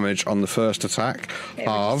of damage on the first attack. Okay, which is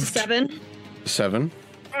Halved. 7. 7.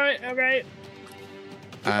 All right. Okay.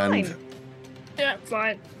 and Fine. Yeah,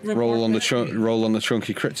 fine. roll on the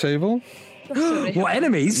chunky crit table. What,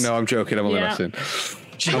 enemies? No, I'm joking. I'm only Yeah. messing. Oh,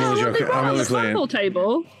 I'm only what joking. they got I'm on only the playing. sample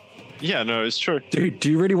table. Yeah, no, it's true. Dude, do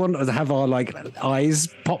you really want to have our like eyes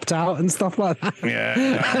popped out and stuff like that?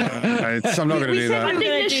 Yeah, I'm not going to do I that. think gonna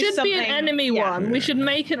there do should be an something. enemy Yeah. one. We should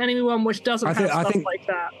make an enemy one which doesn't I have stuff think- like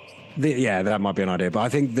that. Yeah, that might be an idea. But I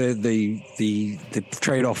think the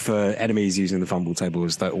trade off for enemies using the fumble table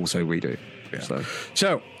is that also we do. Yeah.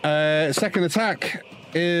 So, second attack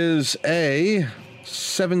is a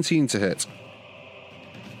 17 to hit.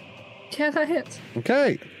 Yeah, that hits.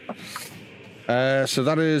 Okay. So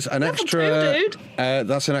that is an Level extra. 2, dude.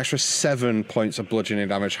 That's an extra 7 points of bludgeoning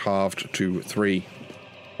damage, halved to 3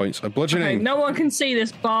 points of bludgeoning. Okay, no one can see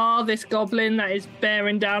this this goblin that is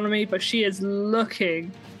bearing down on me, but she is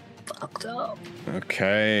looking fucked up.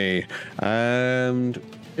 Okay. And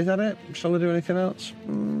is that it? Shall I do anything else?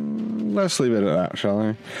 Let's leave it at that,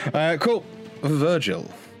 shall I? Cool. Virgil,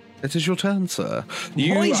 it is your turn, sir.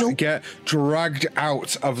 You get dragged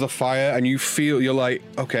out of the fire, and you're like,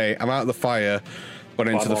 okay, I'm out of the fire, but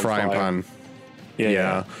into the on frying fire. pan.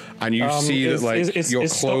 Yeah. And you see that like your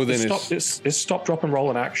clothing is stop, drop, and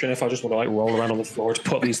roll in action. If I just want to like roll around on the floor to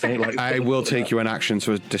put these things like. I will take you an action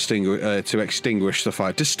to extinguish the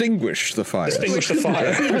fire. Distinguish the fire. Extinguish the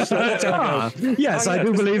fire. Yes, I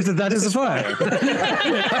do believe that is a fire.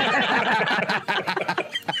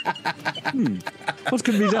 What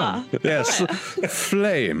can be done? Yes,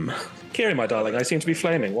 flame. Kiri, my darling, I seem to be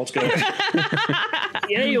flaming. What's going on?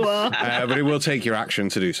 Yeah, you are. But it will take your action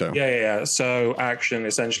to do so. Yeah. So action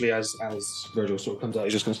essentially as Virgil sort of comes out,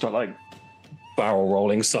 he's just going to start like barrel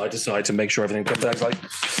rolling side to side to make sure everything comes out. He's like,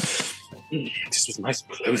 this was nice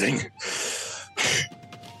clothing.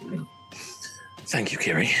 Thank you,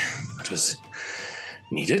 Kiri. That was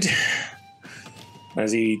needed.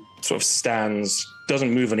 As he sort of stands,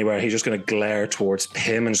 doesn't move anywhere, he's just going to glare towards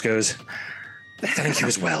Pim and just goes, thank you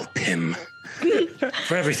as well, Pim,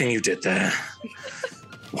 for everything you did there.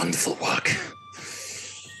 Wonderful work.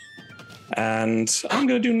 And I'm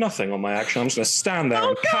going to do nothing on my action. I'm just going to stand there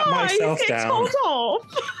and pat myself down.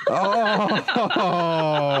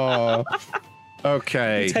 Oh.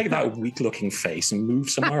 Okay. Take that weak-looking face and move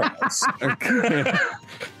somewhere else. Okay.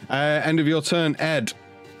 End of your turn, Ed.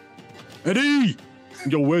 Eddie!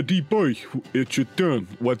 Yo, Eddie boy, it's your turn.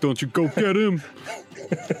 Why don't you go get him?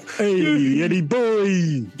 Hey, Eddie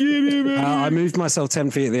boy! Get him, Eddie. I moved myself 10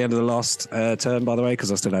 feet at the end of the last turn, by the way,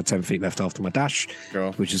 because I still had 10 feet left after my dash,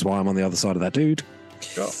 Sure. which is why I'm on the other side of that dude.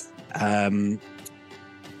 Sure.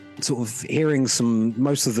 Sort of hearing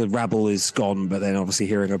most of the rabble is gone, but then obviously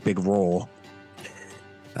hearing a big roar.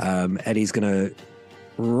 Eddie's going to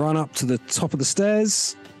run up to the top of the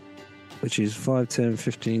stairs, which is 5, 10,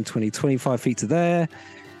 15, 20, 25 feet to there.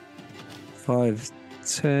 5,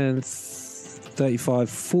 10, 35,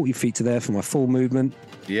 40 feet to there for my full movement.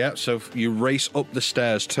 Yeah, so you race up the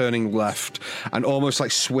stairs, turning left, and almost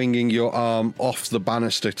like swinging your arm off the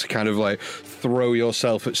banister to kind of like throw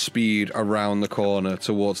yourself at speed around the corner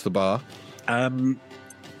towards the bar.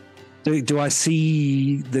 Do I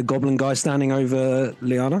see the goblin guy standing over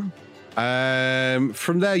Liana?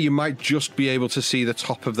 From there, you might just be able to see the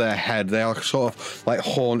top of their head. They are sort of like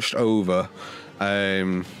haunched over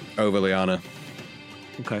Liana.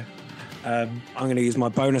 Okay. I'm going to use my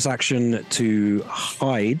bonus action to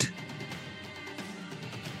hide.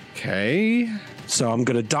 Okay. So I'm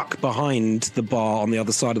going to duck behind the bar on the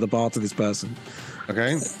other side of the bar to this person.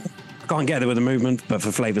 Okay. I can't get there with the movement, but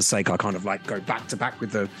for flavor's sake, I kind of like go back to back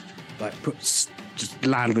with the, just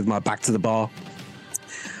land with my back to the bar,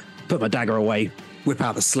 put my dagger away, whip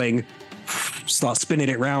out the sling, start spinning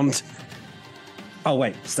it round. Oh,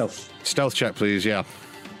 wait, stealth. Stealth check, please. Yeah.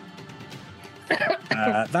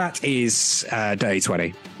 That is day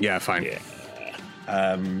 20. Yeah, fine. Yeah.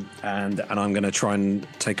 And I'm going to try and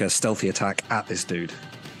take a stealthy attack at this dude.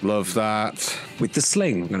 Love that. With the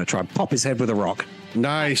sling, I'm going to try and pop his head with a rock.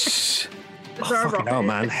 Nice. Fucking hell,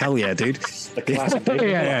 man. Hell yeah, dude. The classic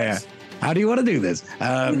yeah. How do you want to do this?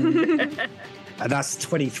 That's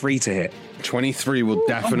 23 to hit. 23 will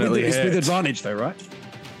definitely It's hit. with advantage, though, right?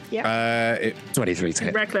 Yeah. 23 to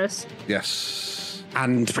hit. Reckless. Yes.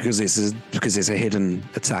 And because it's a hidden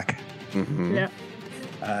attack. Mm-hmm. Yeah.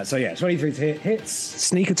 So yeah, 23 to hit. Hits.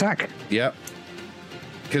 Sneak attack. Yep.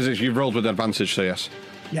 Because you've rolled with advantage, so yes.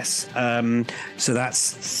 Yes. So that's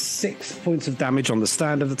 6 points of damage on the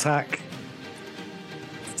standard attack.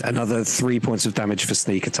 Another 3 points of damage for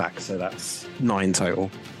sneak attack. So that's 9 total.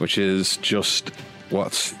 Which is just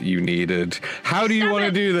what you needed. How do you want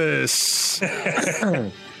to do this?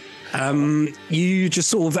 You just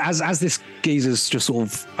sort of, as this geezer's just sort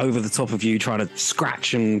of over the top of you, trying to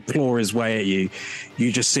scratch and claw his way at you,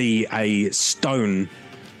 you just see a stone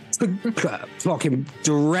clock him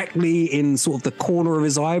directly in sort of the corner of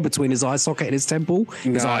his eye, between his eye socket and his temple.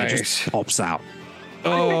 His eye just pops out.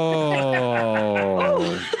 Oh,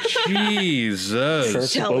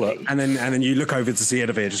 Jesus! And then you look over to see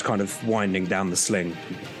Edivir just kind of winding down the sling,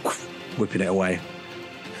 whipping it away.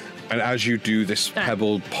 And as you do, this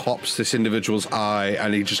pebble pops this individual's eye,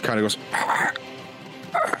 and he just kind of goes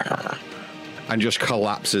and just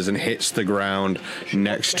collapses and hits the ground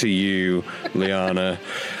next to you, Liana.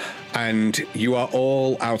 And you are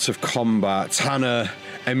all out of combat. Tanner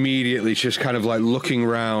immediately just kind of like looking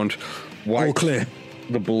around, all clear,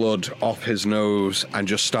 the blood off his nose, and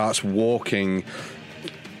just starts walking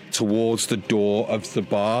towards the door of the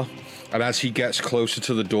bar. And as he gets closer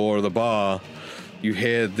to the door of the bar, you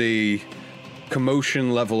hear the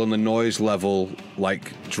commotion level and the noise level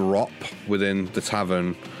like drop within the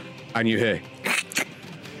tavern, and you hear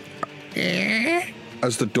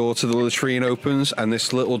as the door to the latrine opens, and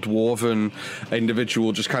this little dwarven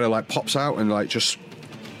individual just kind of like pops out and like just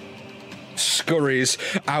scurries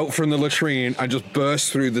out from the latrine and just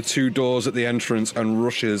bursts through the two doors at the entrance and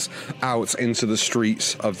rushes out into the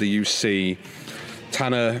streets of the UC.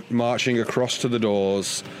 Tanner marching across to the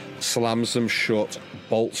doors, slams them shut,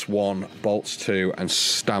 bolts one, bolts two, and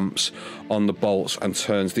stamps on the bolts and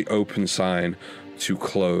turns the open sign to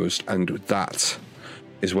closed. And that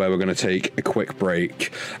is where we're going to take a quick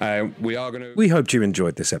break. We hoped you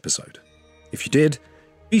enjoyed this episode. If you did,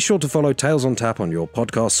 be sure to follow Tales on Tap on your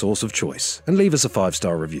podcast source of choice and leave us a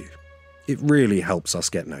 5-star review. It really helps us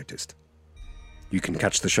get noticed. You can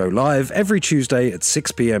catch the show live every Tuesday at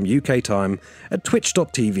 6 p.m. UK time at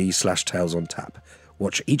twitch.tv/TalesOnTap.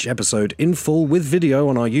 Watch each episode in full with video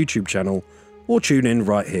on our YouTube channel, or tune in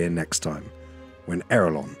right here next time, when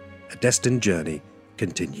Aerilon, A Destined Journey,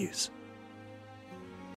 continues.